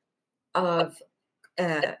vision of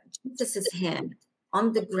Jesus' hand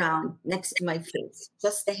on the ground next to my face,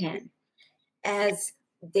 just the hand, as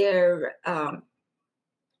they're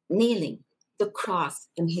nailing the cross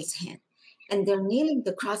in his hand. And they're nailing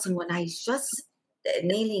the cross. And when I just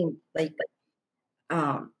nailing like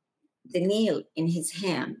the nail in his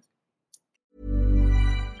hand.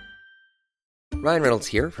 Ryan Reynolds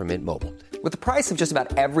here from Mint Mobile. With the price of just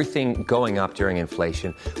about everything going up during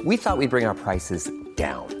inflation, we thought we'd bring our prices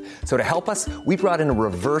down. So to help us, we brought in a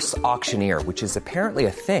reverse auctioneer, which is apparently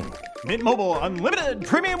a thing. Mint Mobile Unlimited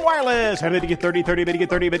Premium Wireless. How to get 30, 30, bit to get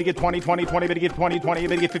 30, bit to get 20, 20, 20, bit to get 20, 20,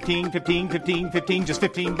 bit to get 15, 15, 15, 15, just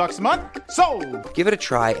 $15 a month? Sold! Give it a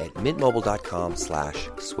try at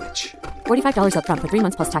mintmobile.com/switch. $45 up front for 3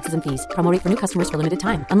 months plus taxes and fees. Promo rate for new customers for limited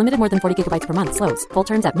time. Unlimited more than 40 gigabytes per month. Slows full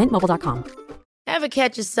terms at mintmobile.com. Ever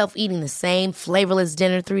catch yourself eating the same flavorless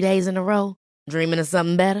dinner 3 days in a row? Dreaming of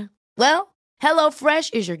something better? Well,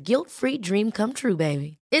 HelloFresh is your guilt-free dream come true,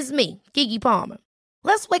 baby. It's me, Keke Palmer.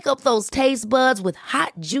 Let's wake up those taste buds with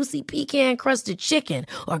hot, juicy pecan-crusted chicken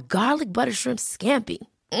or garlic butter shrimp scampi.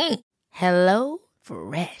 Hello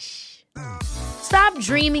Fresh. Stop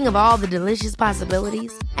dreaming of all the delicious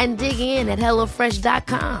possibilities and dig in at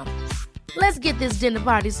HelloFresh.com. Let's get this dinner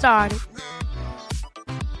party started.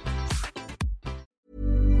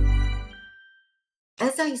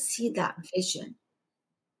 As I see that vision,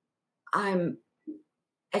 I'm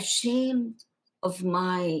ashamed of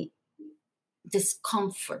my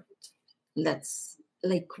discomfort. Like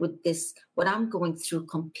with this, what I'm going through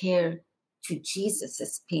compared to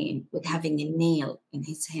Jesus's pain with having a nail in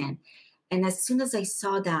his hand. And as soon as I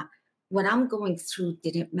saw that, what I'm going through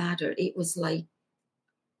didn't matter. It was like,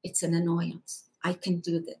 it's an annoyance. I can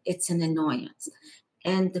do that. It's an annoyance.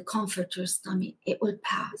 And the comforters tell me, it will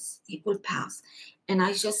pass. It will pass. And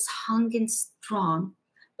I just hung in strong,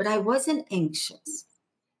 but I wasn't anxious.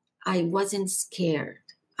 I wasn't scared.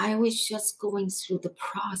 I was just going through the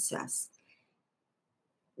process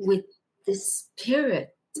with this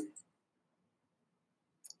spirit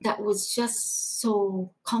that was just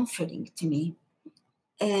so comforting to me.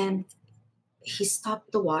 And he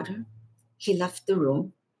stopped the water. He left the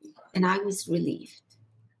room, and I was relieved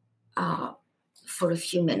for a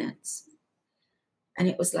few minutes. And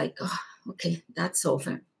it was like, oh, okay, that's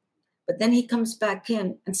over. But then he comes back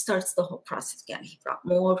in and starts the whole process again. He brought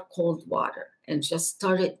more cold water and just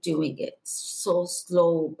started doing it so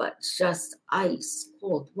slow, but just ice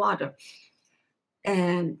cold water.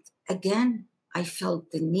 And again, I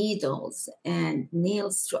felt the needles and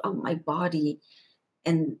nails throughout my body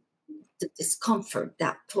and the discomfort,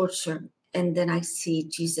 that torture. And then I see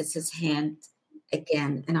Jesus's hand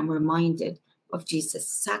again, and I'm reminded of Jesus'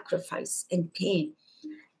 sacrifice and pain.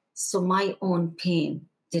 So my own pain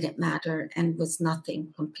didn't matter and was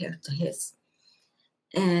nothing compared to his.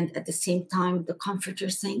 And at the same time, the comforter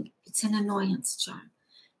saying, it's an annoyance, child.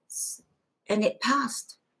 And it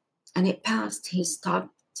passed. And it passed. He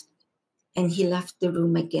stopped and he left the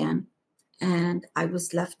room again. And I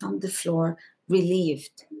was left on the floor,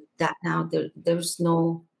 relieved that now there's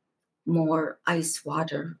no more ice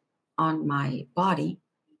water on my body.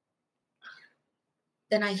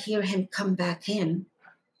 Then I hear him come back in.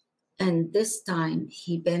 And this time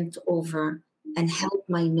he bent over and held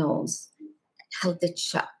my nose, held it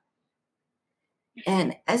shut.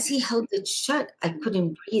 And as he held it shut, I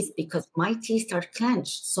couldn't breathe because my teeth are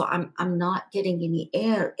clenched. So I'm not getting any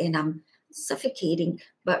air and I'm suffocating.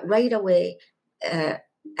 But right away,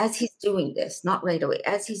 as he's doing this, not right away,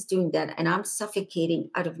 as he's doing that, and I'm suffocating,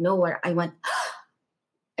 out of nowhere, I went,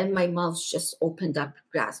 and my mouth just opened up,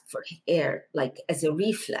 grasped for air, like as a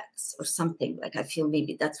reflex or something. Like I feel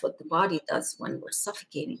maybe that's what the body does when we're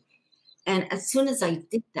suffocating. And as soon as I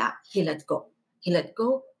did that, he let go. He let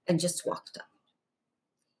go and just walked up.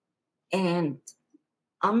 And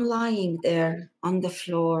I'm lying there on the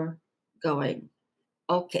floor going,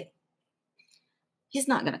 okay, he's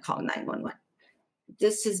not going to call 911.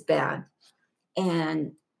 This is bad.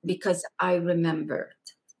 And because I remembered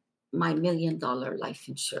my $1 million life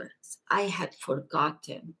insurance, I had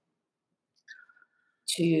forgotten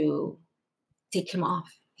to take him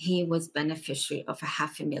off. He was beneficiary of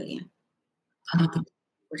 $500,000.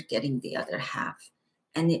 We're getting the other half.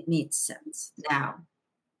 And it made sense now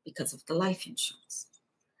because of the life insurance.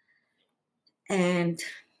 And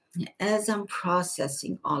as I'm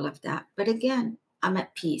processing all of that, but again, I'm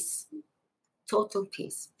at peace, total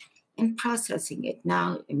peace. And processing it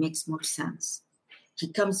now, it makes more sense. He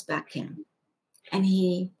comes back in and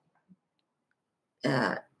he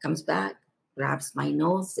comes back, grabs my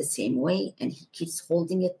nose the same way, and he keeps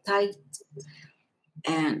holding it tight.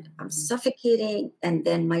 And I'm suffocating, and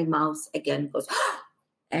then my mouth again goes,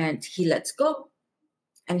 and he lets go,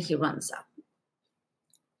 and he runs up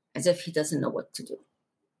as if he doesn't know what to do,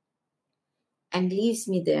 and leaves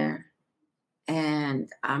me there. And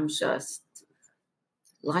I'm just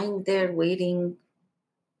lying there waiting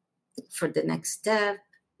for the next step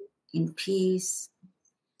in peace,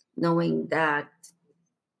 knowing that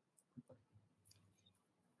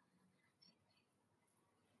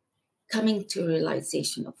coming to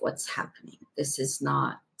realization of what's happening. This is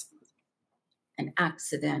not an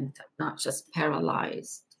accident, I'm not just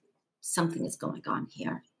paralyzed. Something is going on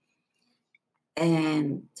here.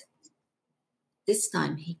 And this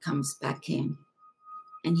time he comes back in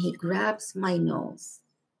and he grabs my nose,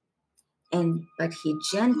 but he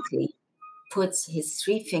gently puts his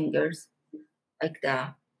 3 fingers like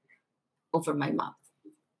that over my mouth.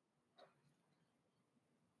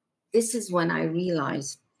 This is when I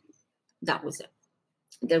realized that was it.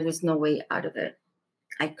 There was no way out of it.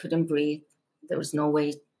 I couldn't breathe. There was no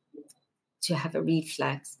way to have a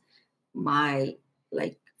reflex.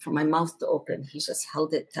 For my mouth to open, he just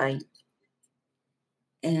held it tight.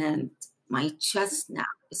 And my chest now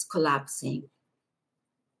is collapsing.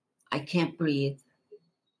 I can't breathe.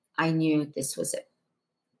 I knew this was it.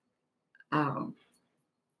 I'm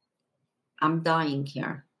dying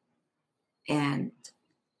here. And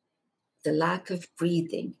the lack of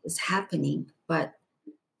breathing is happening, but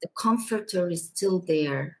the comforter is still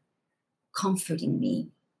there comforting me.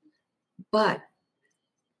 But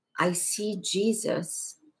I see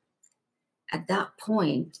Jesus at that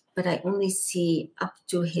point, but I only see up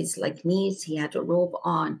to his knees. He had a robe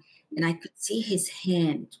on, and I could see his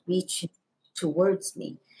hand reach towards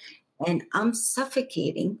me. And I'm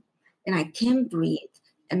suffocating, and I can't breathe,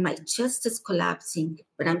 and my chest is collapsing,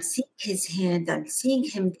 but I'm seeing his hand, I'm seeing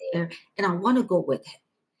him there, and I want to go with him.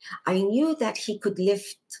 I knew that he could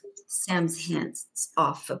lift Sam's hands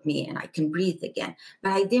off of me and I can breathe again,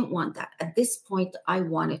 but I didn't want that. At this point, I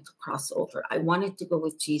wanted to cross over. I wanted to go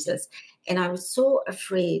with Jesus, and I was so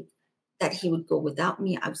afraid that he would go without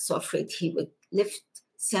me. I was so afraid he would lift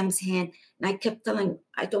Sam's hand, and I kept telling him,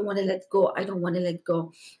 I don't want to let go. I don't want to let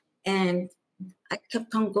go. And I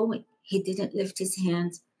kept on going. He didn't lift his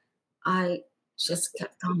hands. I just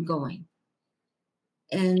kept on going.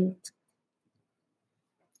 And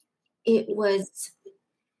there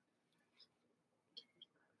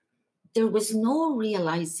was no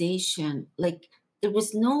realization, there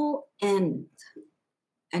was no end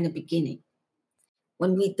and a beginning.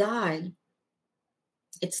 When we die,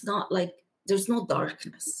 it's not like there's no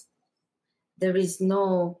darkness. There is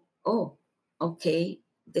no, oh, okay,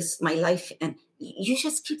 this is my life. And you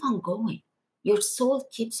just keep on going. Your soul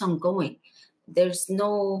keeps on going. There's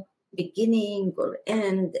no beginning or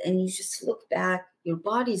end. And you just look back, your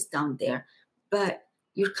body's down there, but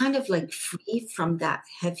you're kind of free from that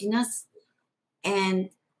heaviness. And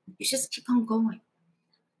you just keep on going.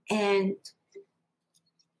 And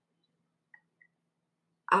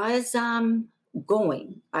as I'm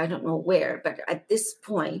going, I don't know where, but at this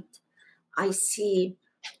point, I see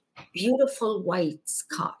beautiful white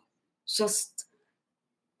sky, just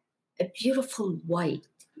a beautiful white,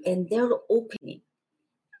 and they're opening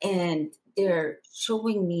and they're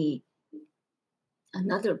showing me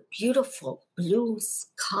another beautiful blue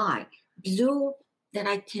sky, blue that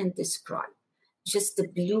I can't describe. Just the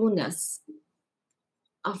blueness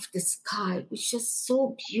of the sky was just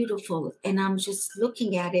so beautiful. And I'm just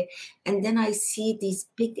looking at it. And then I see these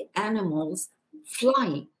big animals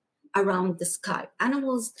flying. around the sky,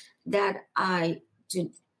 animals that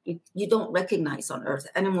you don't recognize on Earth,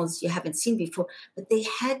 animals you haven't seen before, but they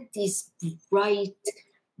had these bright,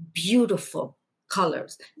 beautiful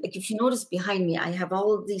colors. Like if you notice behind me, I have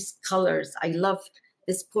all of these colors. I love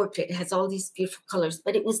this portrait. It has all these beautiful colors,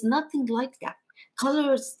 but it was nothing like that.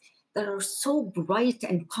 Colors that are so bright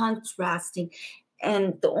and contrasting.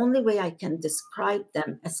 And the only way I can describe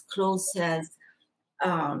them as close as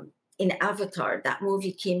in Avatar, that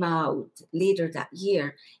movie came out later that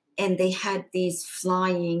year, and they had these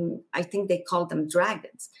flying, I think they called them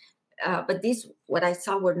dragons. But these, what I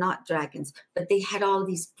saw were not dragons, but they had all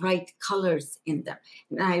these bright colors in them.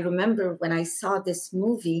 And I remember when I saw this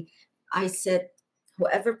movie, I said,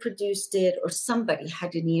 whoever produced it or somebody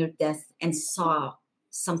had a near death and saw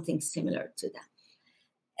something similar to that.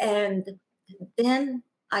 And then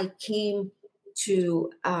I came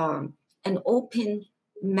to an open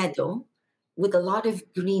meadow with a lot of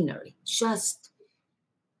greenery, just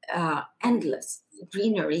endless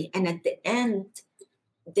greenery. And at the end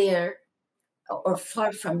there, or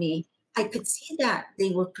far from me, I could see that they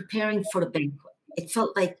were preparing for a banquet. It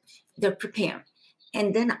felt like they're preparing.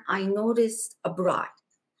 And then I noticed a bride,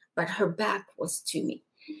 but her back was to me.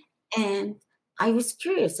 And I was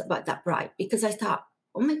curious about that bride because I thought,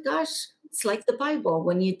 oh my gosh, it's like the Bible.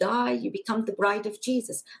 When you die, you become the bride of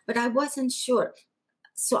Jesus. But I wasn't sure.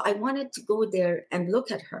 So I wanted to go there and look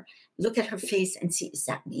at her face and see, is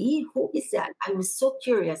that me? Who is that? I was so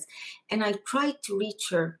curious. And I tried to reach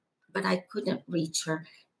her, but I couldn't reach her.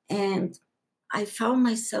 And I found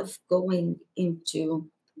myself going into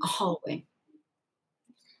a hallway.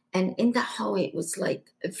 And in that hallway, it was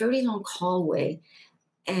like a very long hallway.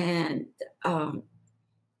 And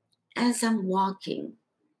as I'm walking,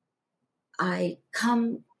 I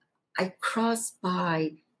cross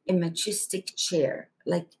by a majestic chair,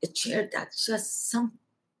 like a chair that's just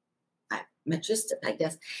majestic, I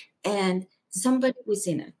guess. And somebody was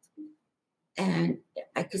in it. And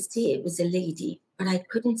I could see it was a lady, but I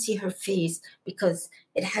couldn't see her face because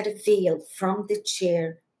it had a veil from the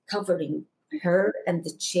chair covering her and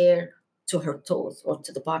the chair to her toes or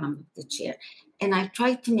to the bottom of the chair. And I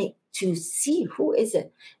tried to see who is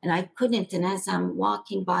it, and I couldn't. And as I'm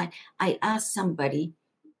walking by, I asked somebody,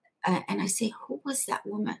 and I say, who was that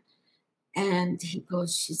woman? And he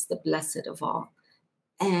goes, she's the blessed of all.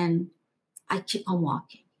 And I keep on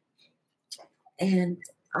walking. And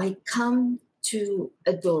I come to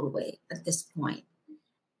a doorway at this point.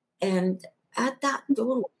 And at that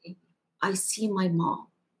doorway, I see my mom.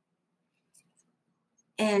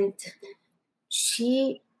 And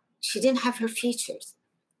she didn't have her features.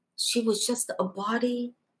 She was just a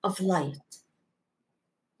body of light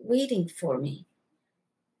waiting for me.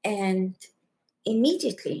 And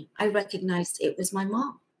immediately I recognized it was my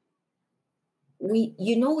mom.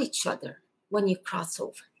 You know each other when you cross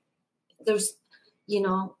over. There's,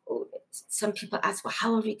 some people ask, well,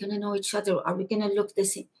 how are we going to know each other? Are we going to look the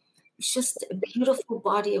same? It's just a beautiful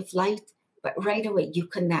body of light, but right away you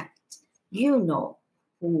connect. You know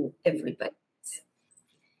who everybody is.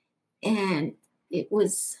 And it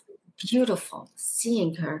was beautiful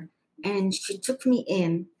seeing her. And she took me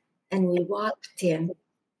in and we walked in.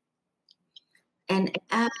 And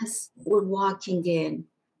as we're walking in,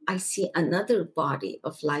 I see another body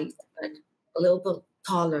of light, but a little bit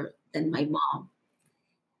taller than my mom.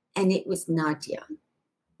 And it was Nadia,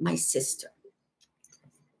 my sister.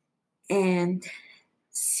 And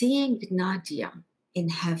seeing Nadia in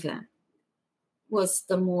heaven was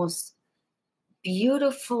the most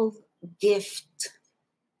beautiful gift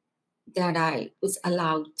that I was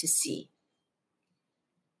allowed to see.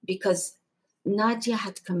 Because Nadia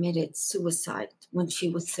had committed suicide when she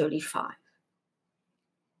was 35.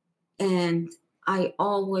 And I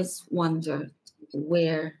always wondered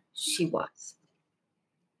where she was.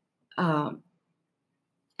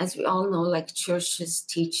 As we all know, like churches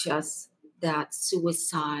teach us that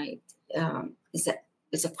suicide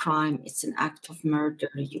is a crime, it's an act of murder,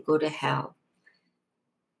 you go to hell.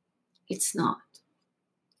 It's not.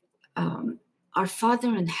 Our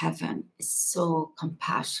Father in heaven is so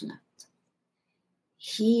compassionate.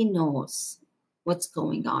 He knows what's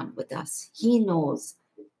going on with us. He knows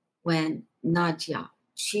when Nadia,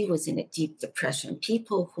 she was in a deep depression.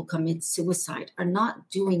 People who commit suicide are not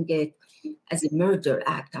doing it as a murder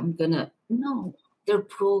act. No, they're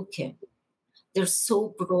broken. They're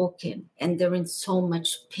so broken and they're in so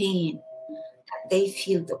much pain that they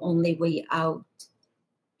feel the only way out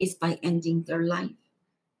is by ending their life.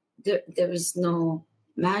 There is no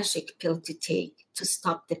magic pill to take to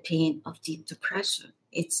stop the pain of deep depression.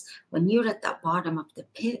 It's when you're at the bottom of the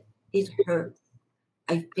pit, it hurts.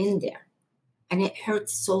 I've been there. And it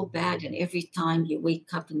hurts so bad. And every time you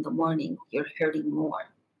wake up in the morning, you're hurting more.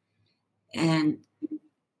 And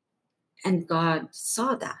God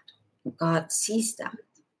saw that. God sees that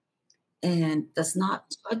and does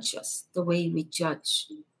not judge us the way we judge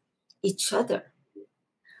each other.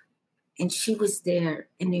 And she was there,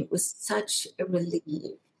 and it was such a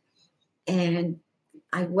relief. And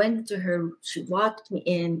I went to her, she walked me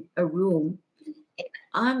in a room, and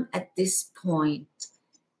I'm at this point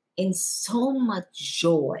in so much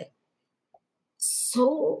joy.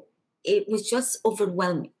 So it was just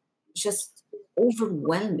overwhelming, just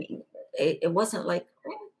overwhelming. It wasn't like,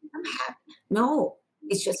 oh, I'm happy. No,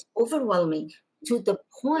 it's just overwhelming to the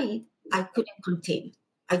point I couldn't contain it.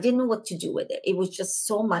 I didn't know what to do with it. It was just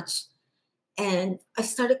so much. And I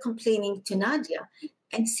started complaining to Nadia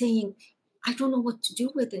and saying, I don't know what to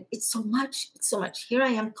do with it. It's so much. It's so much. Here I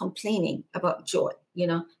am complaining about joy,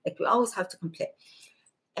 like we always have to complain.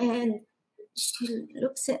 And she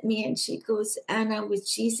looks at me and she goes, Anna, with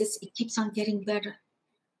Jesus, it keeps on getting better.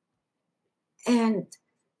 And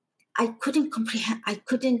I couldn't comprehend, I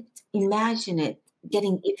couldn't imagine it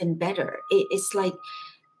getting even better. It's like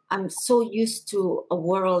I'm so used to a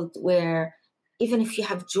world where even if you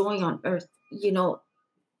have joy on earth,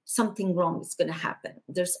 something wrong is going to happen.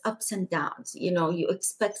 There's ups and downs, you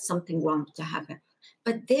expect something wrong to happen.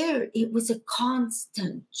 But there, it was a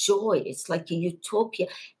constant joy. It's like a utopia,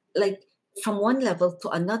 like from one level to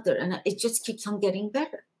another, and it just keeps on getting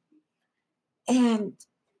better. And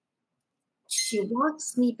she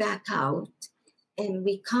walks me back out, and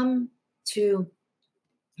we come to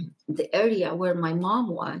the area where my mom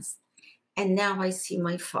was. And now I see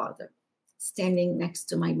my father standing next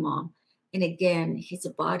to my mom. And again, he's a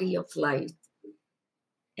body of light.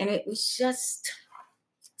 And it was just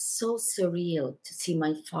so surreal to see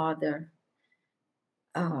my father.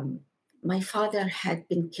 My father had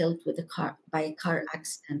been killed by a car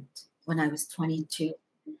accident when I was 22.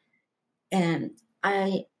 And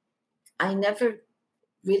I never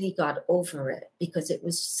really got over it because it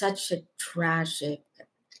was such a tragic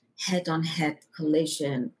head-on-head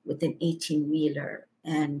collision with an 18-wheeler.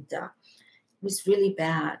 And it was really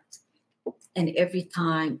bad. And every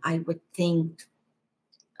time I would think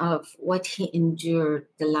of what he endured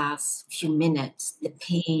the last few minutes, the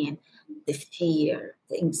pain, the fear,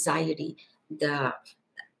 the anxiety, I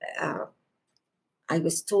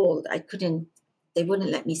was told they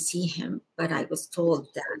wouldn't let me see him, but I was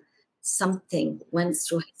told that something went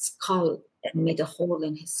through his skull and made a hole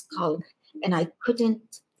in his skull. And I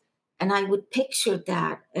would picture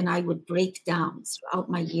that, and I would break down throughout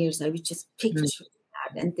my years. I would just picture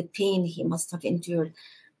that and the pain he must have endured.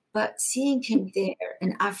 But seeing him there,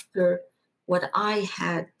 and after what I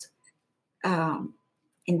had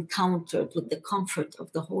encountered with the comfort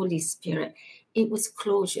of the Holy Spirit, it was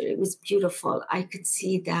closure. It was beautiful. I could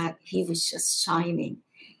see that he was just shining.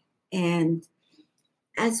 And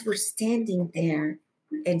as we're standing there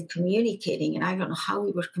and communicating, and I don't know how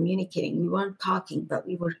we were communicating. We weren't talking, but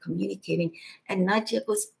we were communicating. And Nadia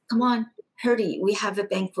goes, come on, hurry. We have a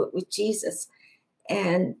banquet with Jesus.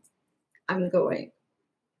 And I'm going,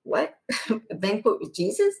 what? A banquet with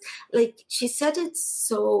Jesus? Like, she said it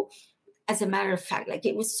so, as a matter of fact, like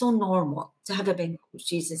it was so normal to have a banquet with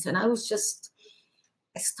Jesus. And I was just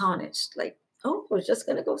astonished, like, oh, we're just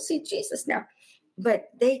going to go see Jesus now. But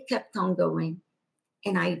they kept on going.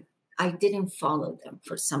 And I didn't follow them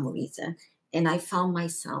for some reason. And I found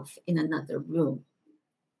myself in another room.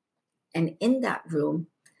 And in that room,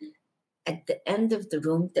 at the end of the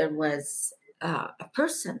room, there was a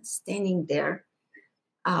person standing there.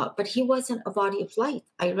 But he wasn't a body of light.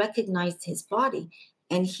 I recognized his body.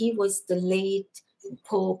 And he was the late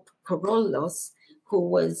Pope Corollos, who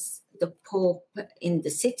was the Pope in the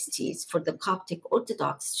 60s for the Coptic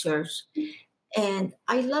Orthodox Church. And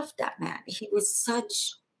I loved that man. He was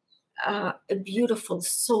such a beautiful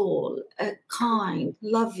soul, a kind,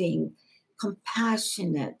 loving,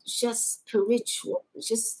 compassionate, just spiritual,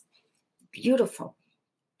 just beautiful.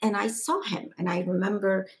 And I saw him, and I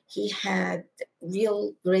remember he had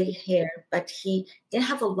real gray hair, but he didn't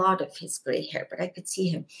have a lot of his gray hair, but I could see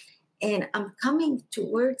him. And I'm coming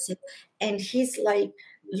towards him, and he's like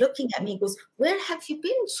looking at me, he goes, where have you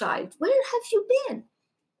been, child? Where have you been?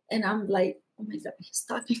 And I'm like, oh my God, he's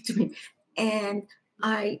talking to me. And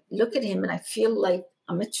I look at him and I feel like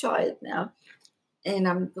I'm a child now. And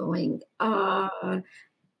I'm going, I've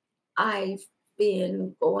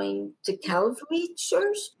been going to Calvary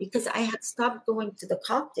Church because I had stopped going to the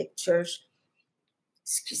Coptic Church,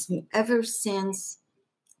 ever since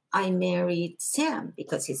I married Sam,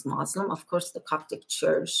 because he's Muslim. Of course, the Coptic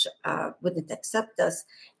Church wouldn't accept us.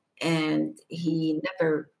 And he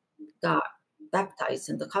never got baptized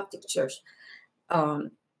in the Coptic church.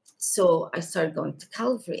 So I started going to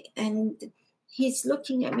Calvary, and he's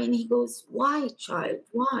looking at me and he goes, "Why, child?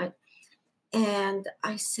 Why?" And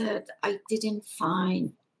I said, I didn't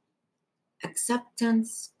find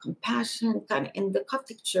acceptance, compassion kind of in the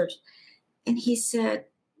Coptic church. And he said,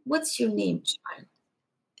 "What's your name, child?"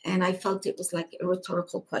 And I felt it was like a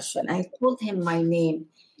rhetorical question. I told him my name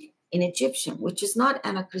in Egyptian, which is not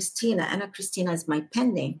Anna Christina. Anna Christina is my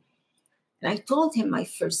pen name. And I told him my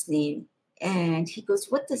first name, and he goes,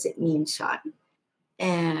 "What does it mean, child?"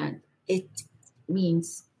 And it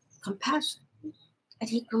means compassion. And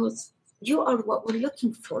he goes, "You are what we're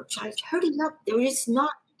looking for, child. Hurry up. There is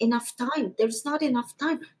not enough time. There's not enough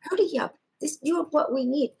time. Hurry up. You're what we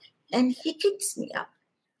need." And he kicks me up.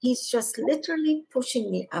 He's just literally pushing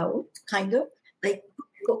me out, kind of like,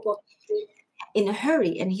 go, in a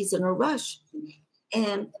hurry, and he's in a rush.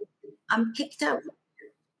 And I'm kicked out.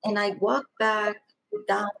 And I walk back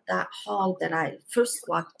down that hall that I first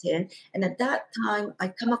walked in. And at that time, I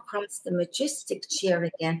come across the majestic chair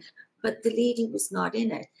again, but the lady was not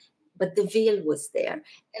in it, but the veil was there.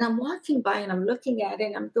 And I'm walking by and I'm looking at it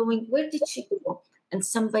and I'm going, "Where did she go?" And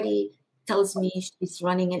somebody tells me she's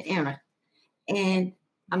running an errand. And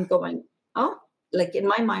I'm going, "Oh," like in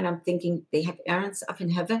my mind, I'm thinking they have errands up in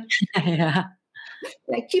heaven. Yeah.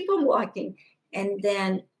 I keep on walking. And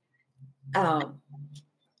then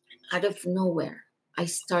out of nowhere, I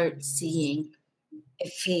start seeing a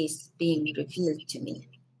face being revealed to me.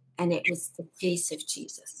 And it was the face of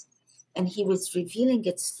Jesus. And he was revealing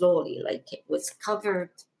it slowly, like it was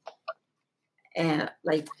covered, and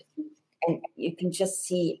you can just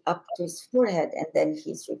see up to his forehead. And then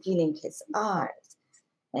he's revealing his eyes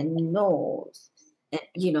and nose, and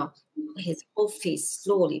his whole face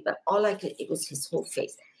slowly. But it was his whole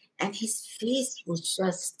face. And his face was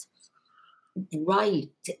just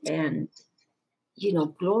bright and,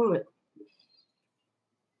 glory.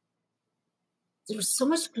 There was so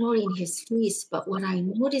much glory in his face, but what I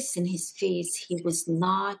noticed in his face, he was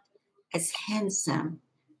not as handsome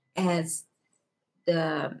as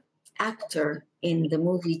the actor in the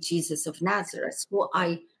movie Jesus of Nazareth, who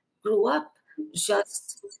I grew up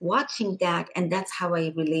just watching that, and that's how I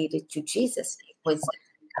related to Jesus. It was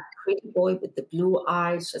a pretty boy with the blue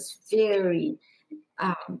eyes, just very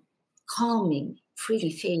calming,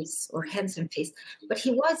 pretty face or handsome face, but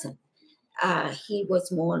he wasn't. He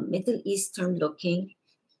was more Middle Eastern looking,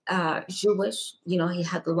 Jewish. He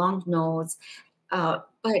had a long nose.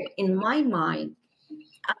 But in my mind,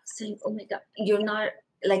 I'm saying, "Oh my God, you're not,"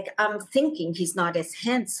 like I'm thinking he's not as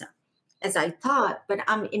handsome as I thought, but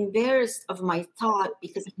I'm embarrassed of my thought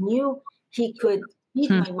because I knew he could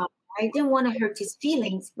beat my mom. I didn't want to hurt his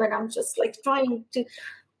feelings, but I'm just like trying to.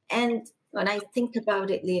 And when I think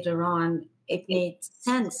about it later on, it made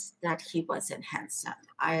sense that he wasn't handsome.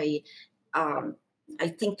 I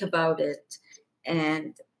think about it,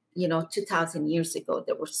 and 2,000 years ago,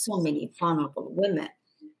 there were so many vulnerable women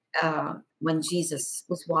when Jesus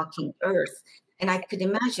was walking earth. And I could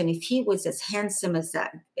imagine if he was as handsome as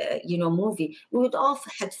that, movie, women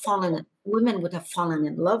would have fallen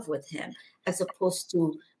in love with him as opposed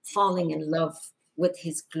to falling in love with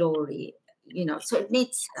his glory, so it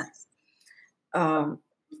made sense.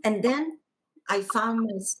 And then I found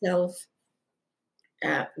myself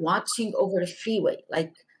watching over the freeway,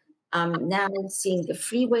 like I'm now seeing the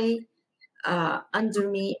freeway under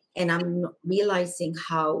me, and I'm realizing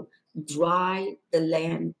how dry the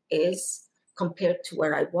land is compared to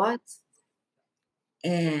where I was.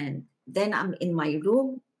 And then I'm in my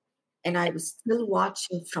room, and I was still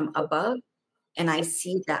watching from above, and I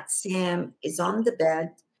see that Sam is on the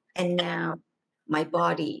bed, and now my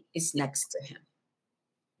body is next to him.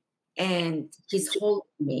 And he's holding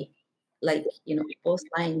me, like, both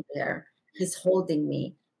lying there. He's holding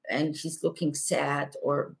me, and he's looking sad,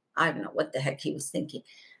 or I don't know what the heck he was thinking.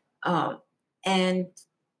 And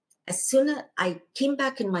as soon as I came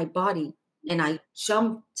back in my body, and I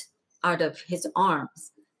jumped out of his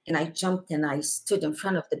arms, and I jumped and I stood in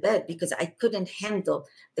front of the bed because I couldn't handle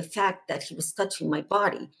the fact that he was touching my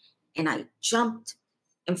body. And I jumped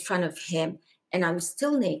in front of him, and I was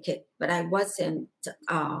still naked, but I wasn't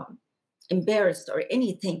embarrassed or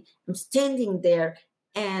anything. I'm standing there,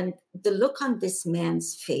 and the look on this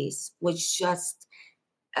man's face was just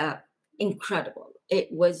incredible.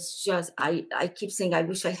 It was just, I keep saying, I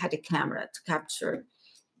wish I had a camera to capture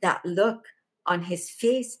that look on his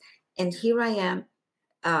face. And here I am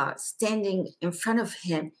standing in front of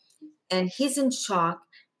him, and he's in shock.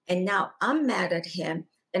 And now I'm mad at him,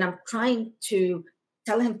 and I'm trying to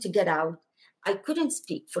tell him to get out. I couldn't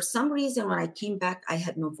speak. For some reason, when I came back, I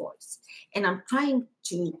had no voice. And I'm trying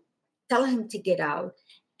to tell him to get out,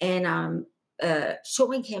 and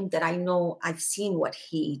showing him that I know I've seen what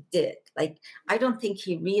he did. Like, I don't think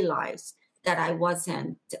he realized that I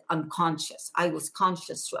wasn't unconscious. I was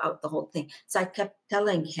conscious throughout the whole thing. So I kept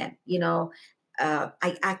telling him,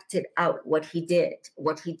 I acted out what he did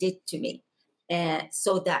to me. And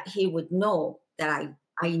so that he would know that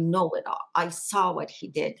I know it all. I saw what he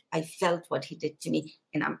did. I felt what he did to me.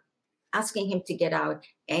 And I'm asking him to get out.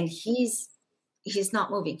 And he's not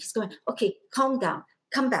moving. He's going, okay, calm down,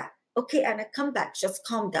 come back. Okay, Anna, come back, just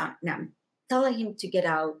calm down. And I'm telling him to get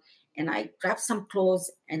out. And I grab some clothes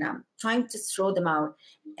and I'm trying to throw them out.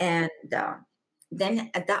 And then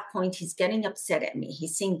at that point, he's getting upset at me.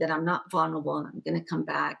 He's saying that I'm not vulnerable. I'm going to come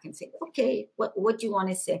back and say, okay, what do you want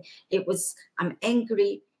to say? I'm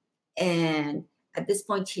angry. And at this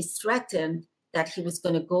point, he threatened that he was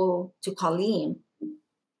going to go to Colleen.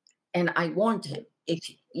 And I warned him,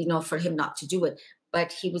 for him not to do it.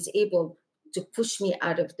 But he was able to push me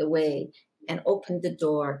out of the way and open the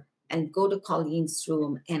door and go to Colleen's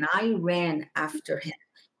room. And I ran after him.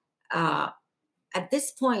 At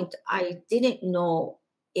this point, I didn't know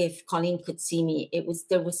if Colleen could see me.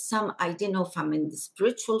 I didn't know if I'm in the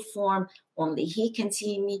spiritual form, only he can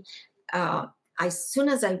see me. As soon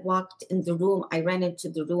as I walked in the room, I ran into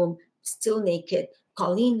the room, still naked.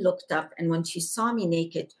 Colleen looked up, and when she saw me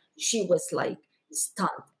naked, she was like stunned.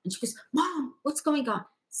 And she goes, Mom, what's going on?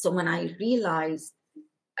 So when I realized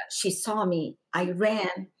she saw me, I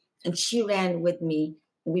ran, and she ran with me.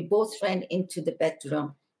 We both ran into the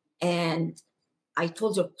bedroom, and I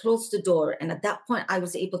told her, close the door. And at that point, I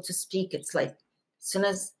was able to speak. It's like, as soon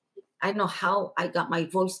as, I don't know how I got my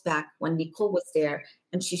voice back when Nicole was there,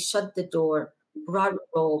 and she shut the door, brought a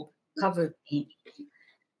robe, covered me,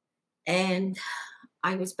 and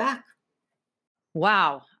I was back.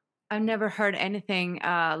 Wow. I've never heard anything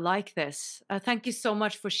like this. Thank you so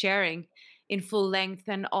much for sharing in full length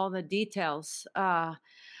and all the details. I'm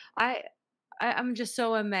just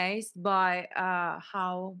so amazed by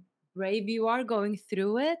how brave you are going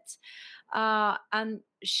through it, and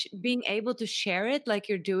being able to share it like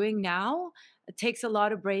you're doing now. It takes a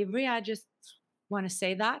lot of bravery. I just want to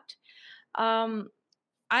say that.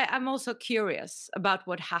 I'm also curious about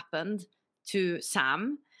what happened to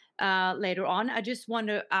Sam later on. I just want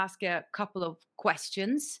to ask a couple of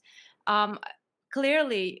questions.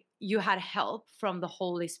 Clearly, you had help from the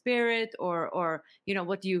Holy Spirit, or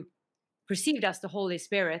what you perceived as the Holy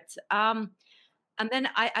Spirit. And then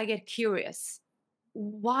I get curious.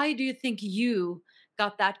 Why do you think you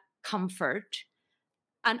got that comfort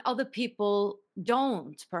and other people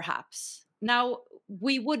don't, perhaps? Now,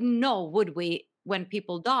 we wouldn't know, would we, when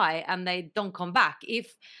people die and they don't come back,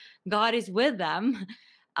 if God is with them.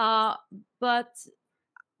 But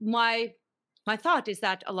my thought is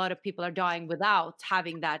that a lot of people are dying without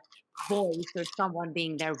having that voice or someone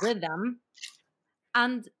being there with them.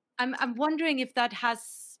 And I'm wondering if that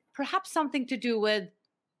has perhaps something to do with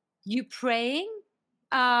you praying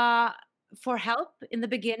for help in the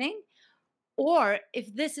beginning, or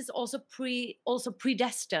if this is also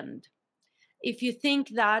predestined. If you think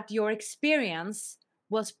that your experience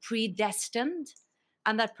was predestined,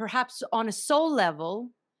 and that perhaps on a soul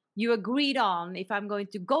level you agreed on, if I'm going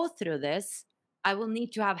to go through this, I will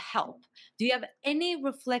need to have help. Do you have any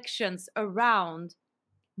reflections around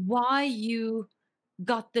why you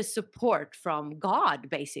got the support from God,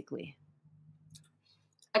 basically?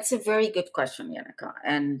 That's a very good question, Yannicka.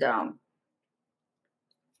 And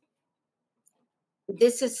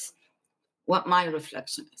this is what my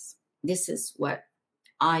reflection is. This is what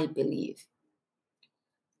I believe.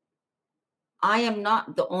 I am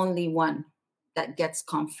not the only one that gets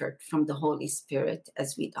comfort from the Holy Spirit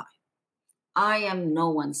as we die. I am no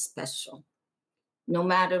one special. No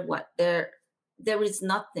matter what, there is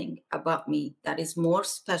nothing about me that is more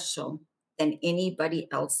special than anybody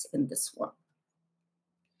else in this world.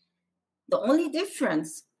 The only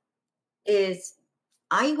difference is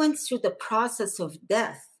I went through the process of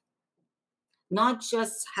death, not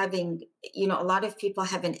just having, a lot of people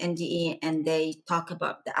have an NDE and they talk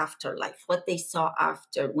about the afterlife, what they saw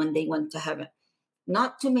after when they went to heaven.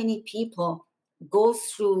 Not too many people go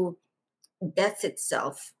through death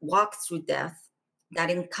itself, walk through death, that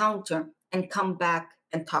encounter, and come back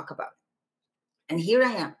and talk about it. And here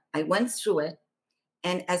I am. I went through it.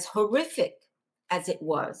 And as horrific as it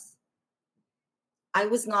was, I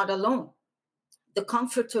was not alone. The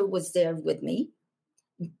Comforter was there with me,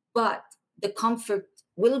 but the comfort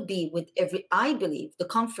will be with I believe the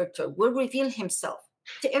Comforter will reveal himself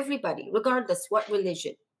to everybody, regardless what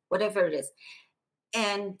religion, whatever it is,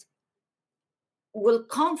 and will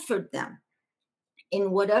comfort them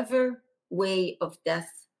in whatever way of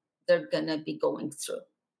death they're going to be going through.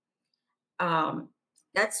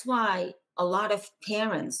 That's why a lot of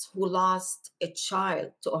parents who lost a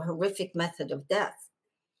child to a horrific method of death,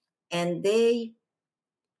 and they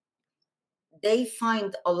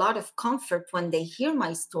find a lot of comfort when they hear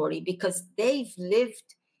my story, because they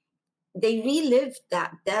relived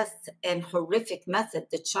that death and horrific method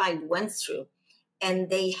the child went through, and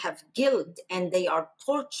they have guilt, and they are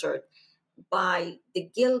tortured by the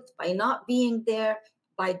guilt, by not being there,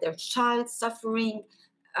 by their child suffering.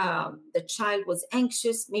 The child was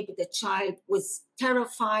anxious, maybe the child was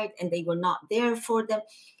terrified and they were not there for them.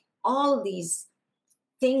 All these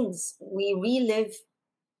things we relive,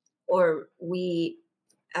 or we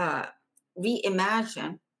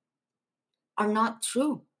reimagine, are not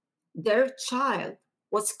true. Their child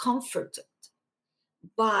was comforted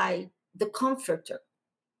by the comforter.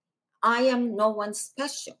 I am no one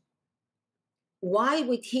special. Why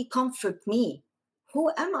would he comfort me?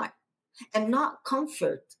 Who am I? And not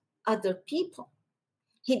comfort other people.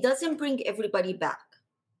 He doesn't bring everybody back.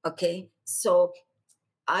 Okay, so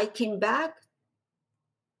I came back.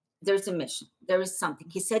 There's a mission. There is something.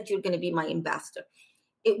 He said, you're going to be my ambassador.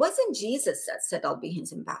 It wasn't Jesus that said, I'll be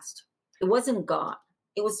his ambassador. It wasn't God.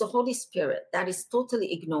 It was the Holy Spirit that is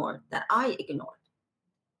totally ignored, that I ignored.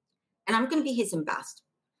 And I'm going to be his ambassador.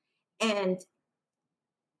 And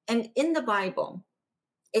in the Bible,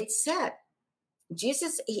 it said,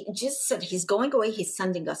 Jesus said he's going away. He's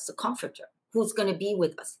sending us the comforter who's going to be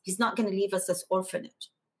with us. He's not going to leave us as orphanage.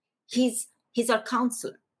 He's our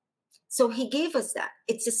counselor. So he gave us that.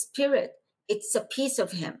 It's a spirit. It's a piece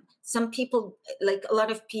of him. Some people, like a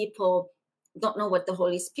lot of people, don't know what the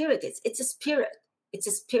Holy Spirit is. It's a spirit. It's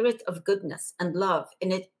a spirit of goodness and love.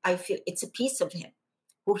 And I feel it's a piece of him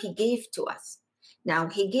who he gave to us. Now,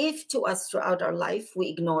 he gave to us throughout our life. We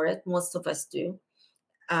ignore it. Most of us do.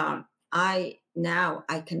 I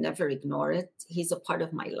can never ignore it. He's a part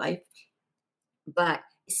of my life. But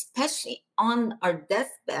especially on our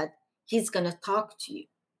deathbed, he's going to talk to you.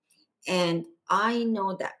 And I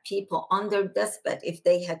know that people on their deathbed, if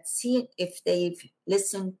they've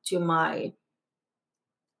listened to my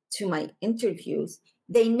interviews,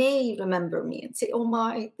 they may remember me and say, oh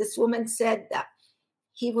my, this woman said that.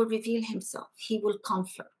 He will reveal himself. He will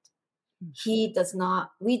comfort. We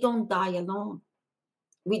don't die alone.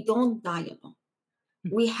 We don't die alone.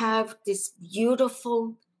 We have this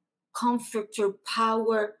beautiful comforter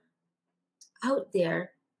power out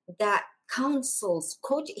there that counsels.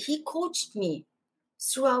 He coached me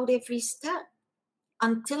throughout every step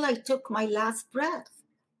until I took my last breath.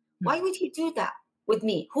 Why would he do that with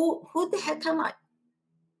me? Who the heck am I?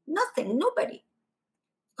 Nothing, nobody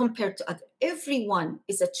compared to others. Everyone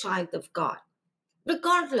is a child of God,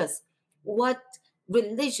 regardless what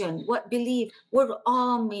religion, what belief. We're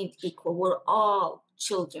all made equal. We're all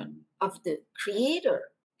children of the Creator,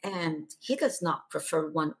 and he does not prefer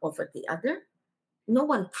one over the other. No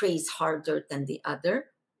one prays harder than the other.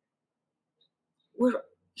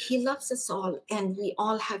 He loves us all, and we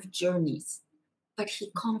all have journeys, but he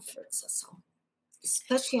comforts us all.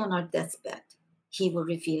 Especially on our deathbed, he will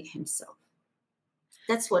reveal himself.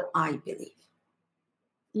 That's what I believe.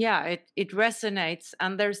 Yeah, it resonates,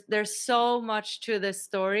 and there's so much to this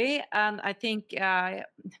story, and I think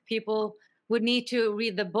people would need to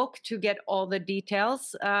read the book to get all the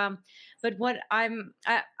details. But what I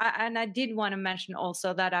did want to mention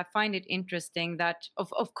also that I find it interesting that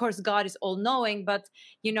of course God is all knowing, but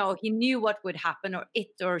he knew what would happen, or it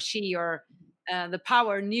or she or the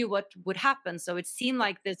power knew what would happen. So it seemed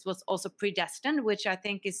like this was also predestined, which I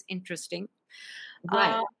think is interesting.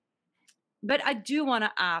 Right. But I do want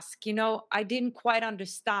to ask, I didn't quite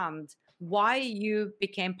understand why you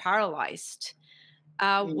became paralyzed.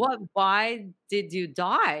 Why did you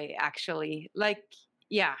die, actually?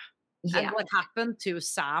 And what happened to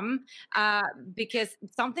Sam? Because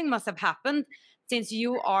something must have happened, since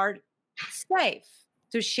you are safe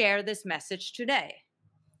to share this message today.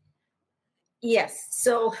 Yes.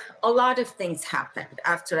 So a lot of things happened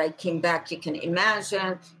after I came back. You can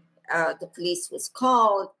imagine the police was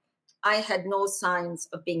called. I had no signs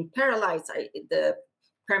of being paralyzed. The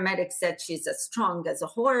paramedic said she's as strong as a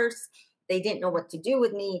horse. They didn't know what to do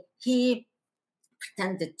with me. He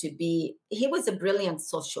pretended to be, he was a brilliant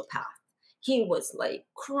sociopath. He was like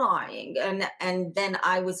crying. And then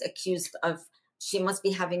I was accused of, she must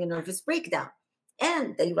be having a nervous breakdown.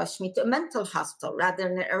 And they rushed me to a mental hospital rather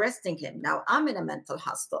than arresting him. Now I'm in a mental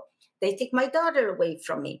hospital. They take my daughter away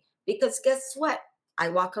from me because guess what? I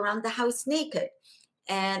walk around the house naked.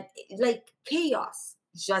 And like chaos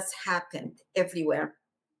just happened everywhere.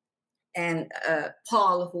 And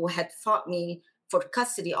Paul, who had fought me for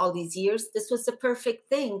custody all these years. This was the perfect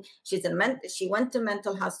thing. She went to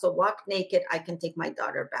mental hospital, walked naked. I can take my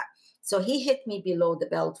daughter back. So he hit me below the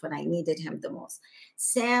belt when I needed him the most.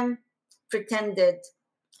 Sam pretended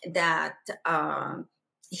that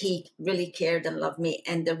he really cared and loved me,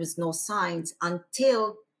 and there was no signs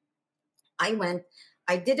until I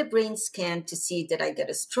did a brain scan to see, did I get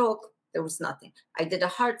a stroke? There was nothing. I did a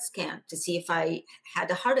heart scan to see if I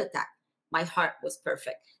had a heart attack. My heart was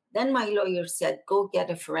perfect. Then my lawyer said, go get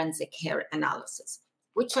a forensic hair analysis,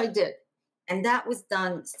 which I did. And that was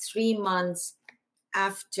done 3 months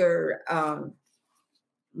after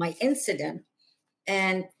my incident.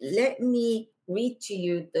 And let me read to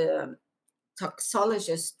you the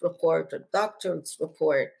toxologist report or doctor's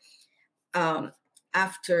report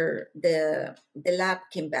after the lab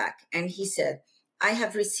came back. And he said, I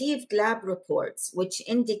have received lab reports which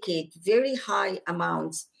indicate very high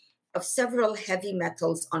amounts of several heavy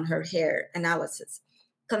metals on her hair analysis,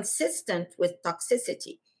 consistent with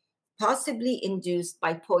toxicity, possibly induced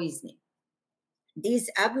by poisoning. These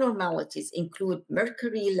abnormalities include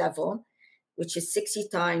mercury level, which is 60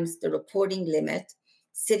 times the reporting limit,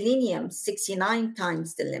 selenium, 69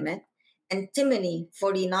 times the limit, antimony,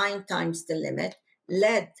 49 times the limit,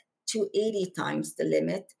 lead, 280 times the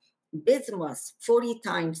limit, bismuth, 40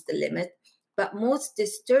 times the limit, but most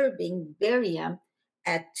disturbing, barium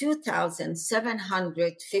at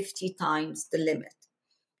 2,750 times the limit.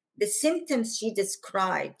 The symptoms she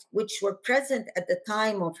described, which were present at the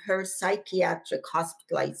time of her psychiatric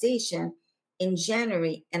hospitalization in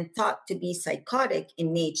January and thought to be psychotic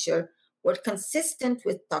in nature, were consistent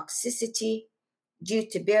with toxicity due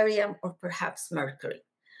to barium or perhaps mercury.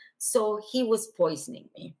 So he was poisoning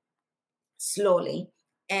me slowly.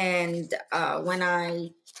 And when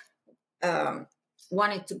I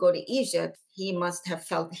wanted to go to Egypt, he must have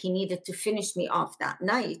felt he needed to finish me off that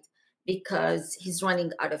night because he's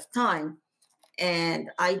running out of time.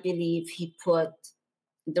 And I believe he put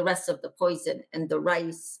the rest of the poison in the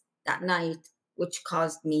rice that night, which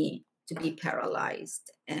caused me to be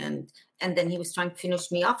paralyzed. And then he was trying to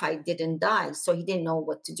finish me off. I didn't die, so he didn't know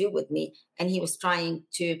what to do with me. And he was trying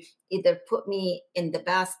to either put me in the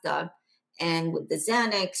bathtub and with the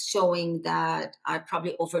Xanax, showing that I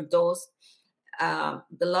probably overdosed. The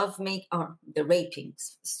raping,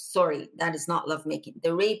 sorry, that is not lovemaking.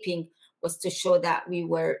 The raping was to show that we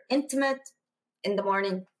were intimate in the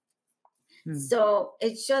morning. So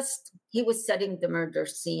it's just, he was setting the murder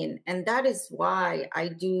scene. And that is why I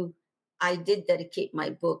did dedicate my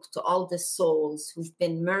book to all the souls who've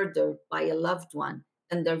been murdered by a loved one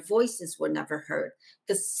and their voices were never heard.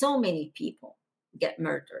 Because so many people get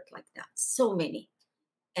murdered like that, so many.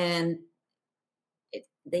 And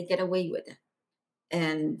they get away with it.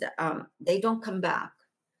 And they don't come back.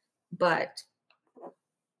 But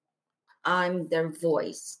I'm their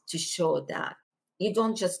voice to show that you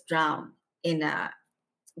don't just drown in a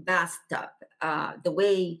bathtub. The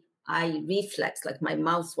way I reflex, like my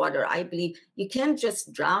mouth water, I believe you can't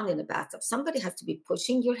just drown in a bathtub. Somebody has to be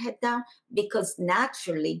pushing your head down, because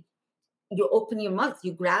naturally you open your mouth,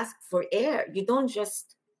 you grasp for air. You don't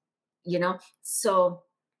just, so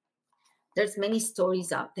there's many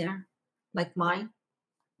stories out there like mine.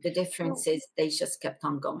 The difference is they just kept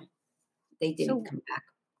on going. They didn't come back.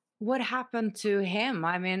 What happened to him?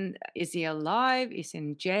 I mean, is he alive? Is he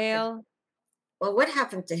in jail? Well, what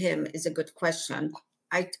happened to him is a good question.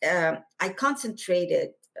 I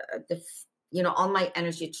concentrated all my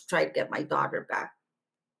energy to try to get my daughter back.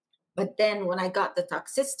 But then when I got the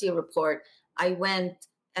toxicity report, I went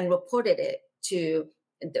and reported it to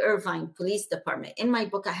the Irvine Police Department. In my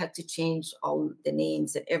book, I had to change all the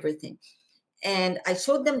names and everything. And I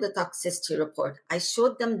showed them the toxicity report. I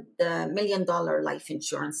showed them the $1 million life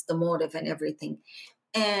insurance, the motive and everything.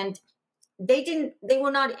 And they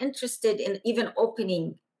were not interested in even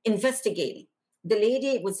investigating. The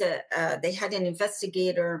lady they had an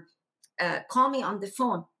investigator call me on the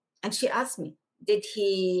phone. And she asked me, do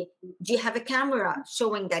you have a camera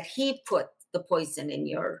showing that he put the poison in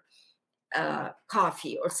your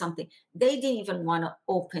coffee or something? They didn't even want to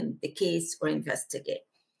open the case or investigate.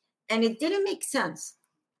 And it didn't make sense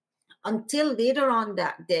until later on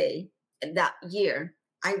that that year,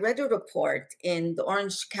 I read a report in the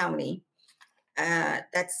Orange County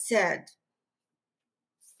that said,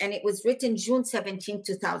 and it was written June 17,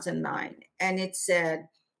 2009, and it said,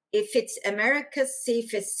 if it's America's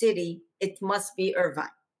safest city, it must be Irvine.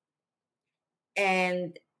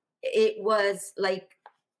 And it was like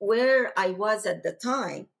where I was at the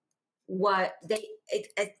time,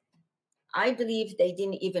 I believe they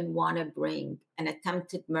didn't even want to bring an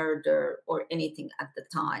attempted murder or anything at the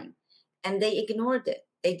time. And they ignored it.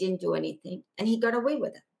 They didn't do anything, and he got away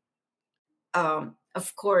with it.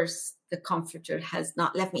 Of course, the comforter has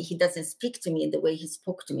not left me. He doesn't speak to me in the way he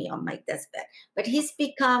spoke to me on my deathbed, but he's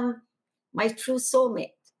become my true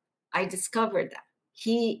soulmate. I discovered that.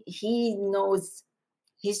 He knows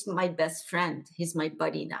he's my best friend. He's my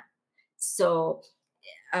buddy now. So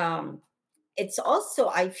it's also,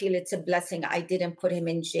 I feel it's a blessing I didn't put him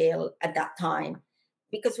in jail at that time.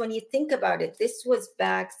 Because when you think about it, this was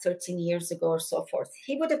back 13 years ago or so forth.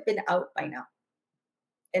 He would have been out by now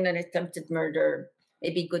in an attempted murder,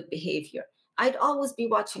 maybe good behavior. I'd always be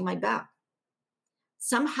watching my back.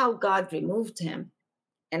 Somehow God removed him,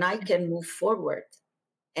 and I can move forward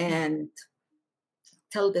and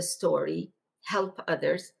tell the story, help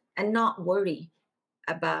others, and not worry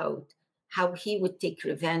about how he would take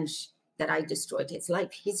revenge that I destroyed his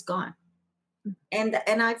life. He's gone. And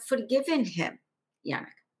I've forgiven him,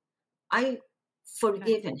 Yannick. I've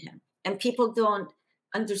forgiven him. And people don't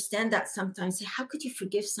understand that sometimes. Say, how could you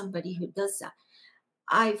forgive somebody who does that?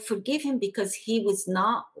 I forgive him because he was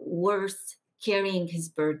not worth carrying his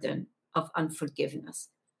burden of unforgiveness.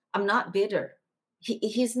 I'm not bitter.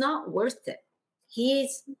 He's not worth it.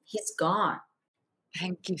 He's gone.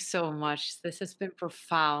 Thank you so much. This has been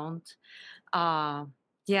profound.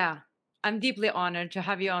 Yeah, I'm deeply honored to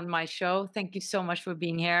have you on my show. Thank you so much for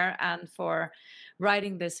being here and for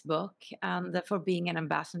writing this book and for being an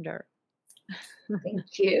ambassador.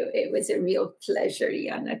 Thank you. It was a real pleasure,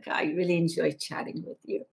 Yannick. I really enjoyed chatting with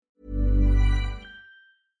you.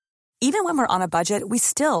 Even when we're on a budget, we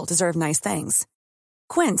still deserve nice things.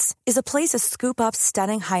 Quince is a place to scoop up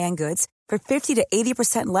stunning high-end goods for 50 to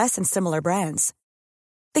 80% less than similar brands.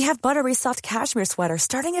 They have buttery soft cashmere sweaters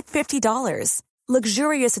starting at $50,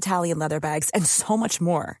 luxurious Italian leather bags, and so much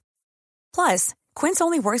more. Plus, Quince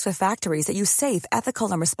only works with factories that use safe,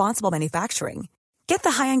 ethical, and responsible manufacturing. Get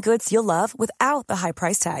the high-end goods you'll love without the high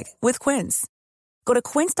price tag with Quince. Go to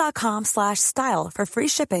quince.com/style for free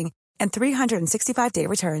shipping and 365-day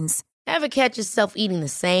returns. Ever catch yourself eating the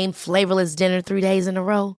same flavorless dinner 3 days in a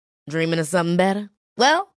row? Dreaming of something better?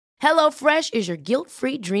 Well, HelloFresh is your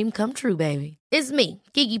guilt-free dream come true, baby. It's me,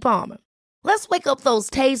 Keke Palmer. Let's wake up those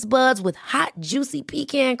taste buds with hot, juicy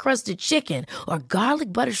pecan-crusted chicken or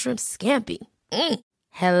garlic butter shrimp scampi.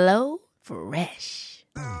 Hello Fresh.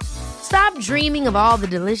 Stop dreaming of all the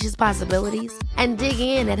delicious possibilities and dig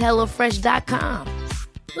in at HelloFresh.com.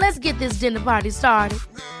 Let's get this dinner party started.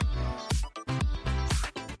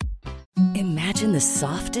 Imagine the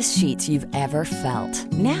softest sheets you've ever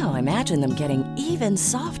felt. Now imagine them getting even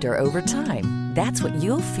softer over time. That's what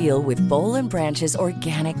you'll feel with Boll & Branch's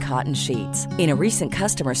organic cotton sheets. In a recent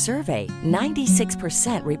customer survey,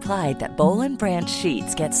 96% replied that Boll & Branch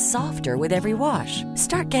sheets get softer with every wash.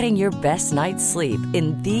 Start getting your best night's sleep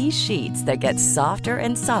in these sheets that get softer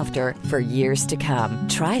and softer for years to come.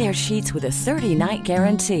 Try their sheets with a 30-night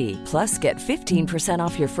guarantee. Plus, get 15%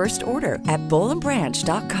 off your first order at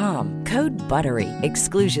bollandbranch.com. Code BUTTERY.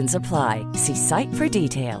 Exclusions apply. See site for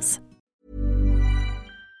details.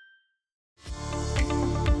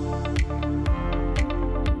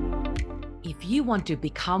 If you want to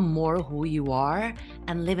become more who you are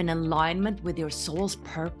and live in alignment with your soul's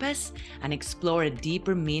purpose and explore a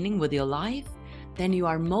deeper meaning with your life, then you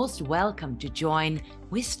are most welcome to join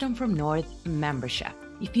Wisdom from North membership.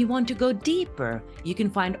 If you want to go deeper, you can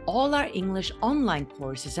find all our English online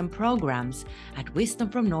courses and programs at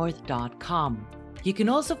wisdomfromnorth.com. You can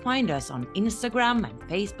also find us on Instagram and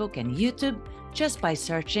Facebook and YouTube just by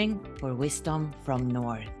searching for Wisdom from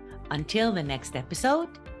North. Until the next episode,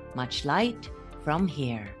 much light from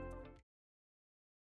here.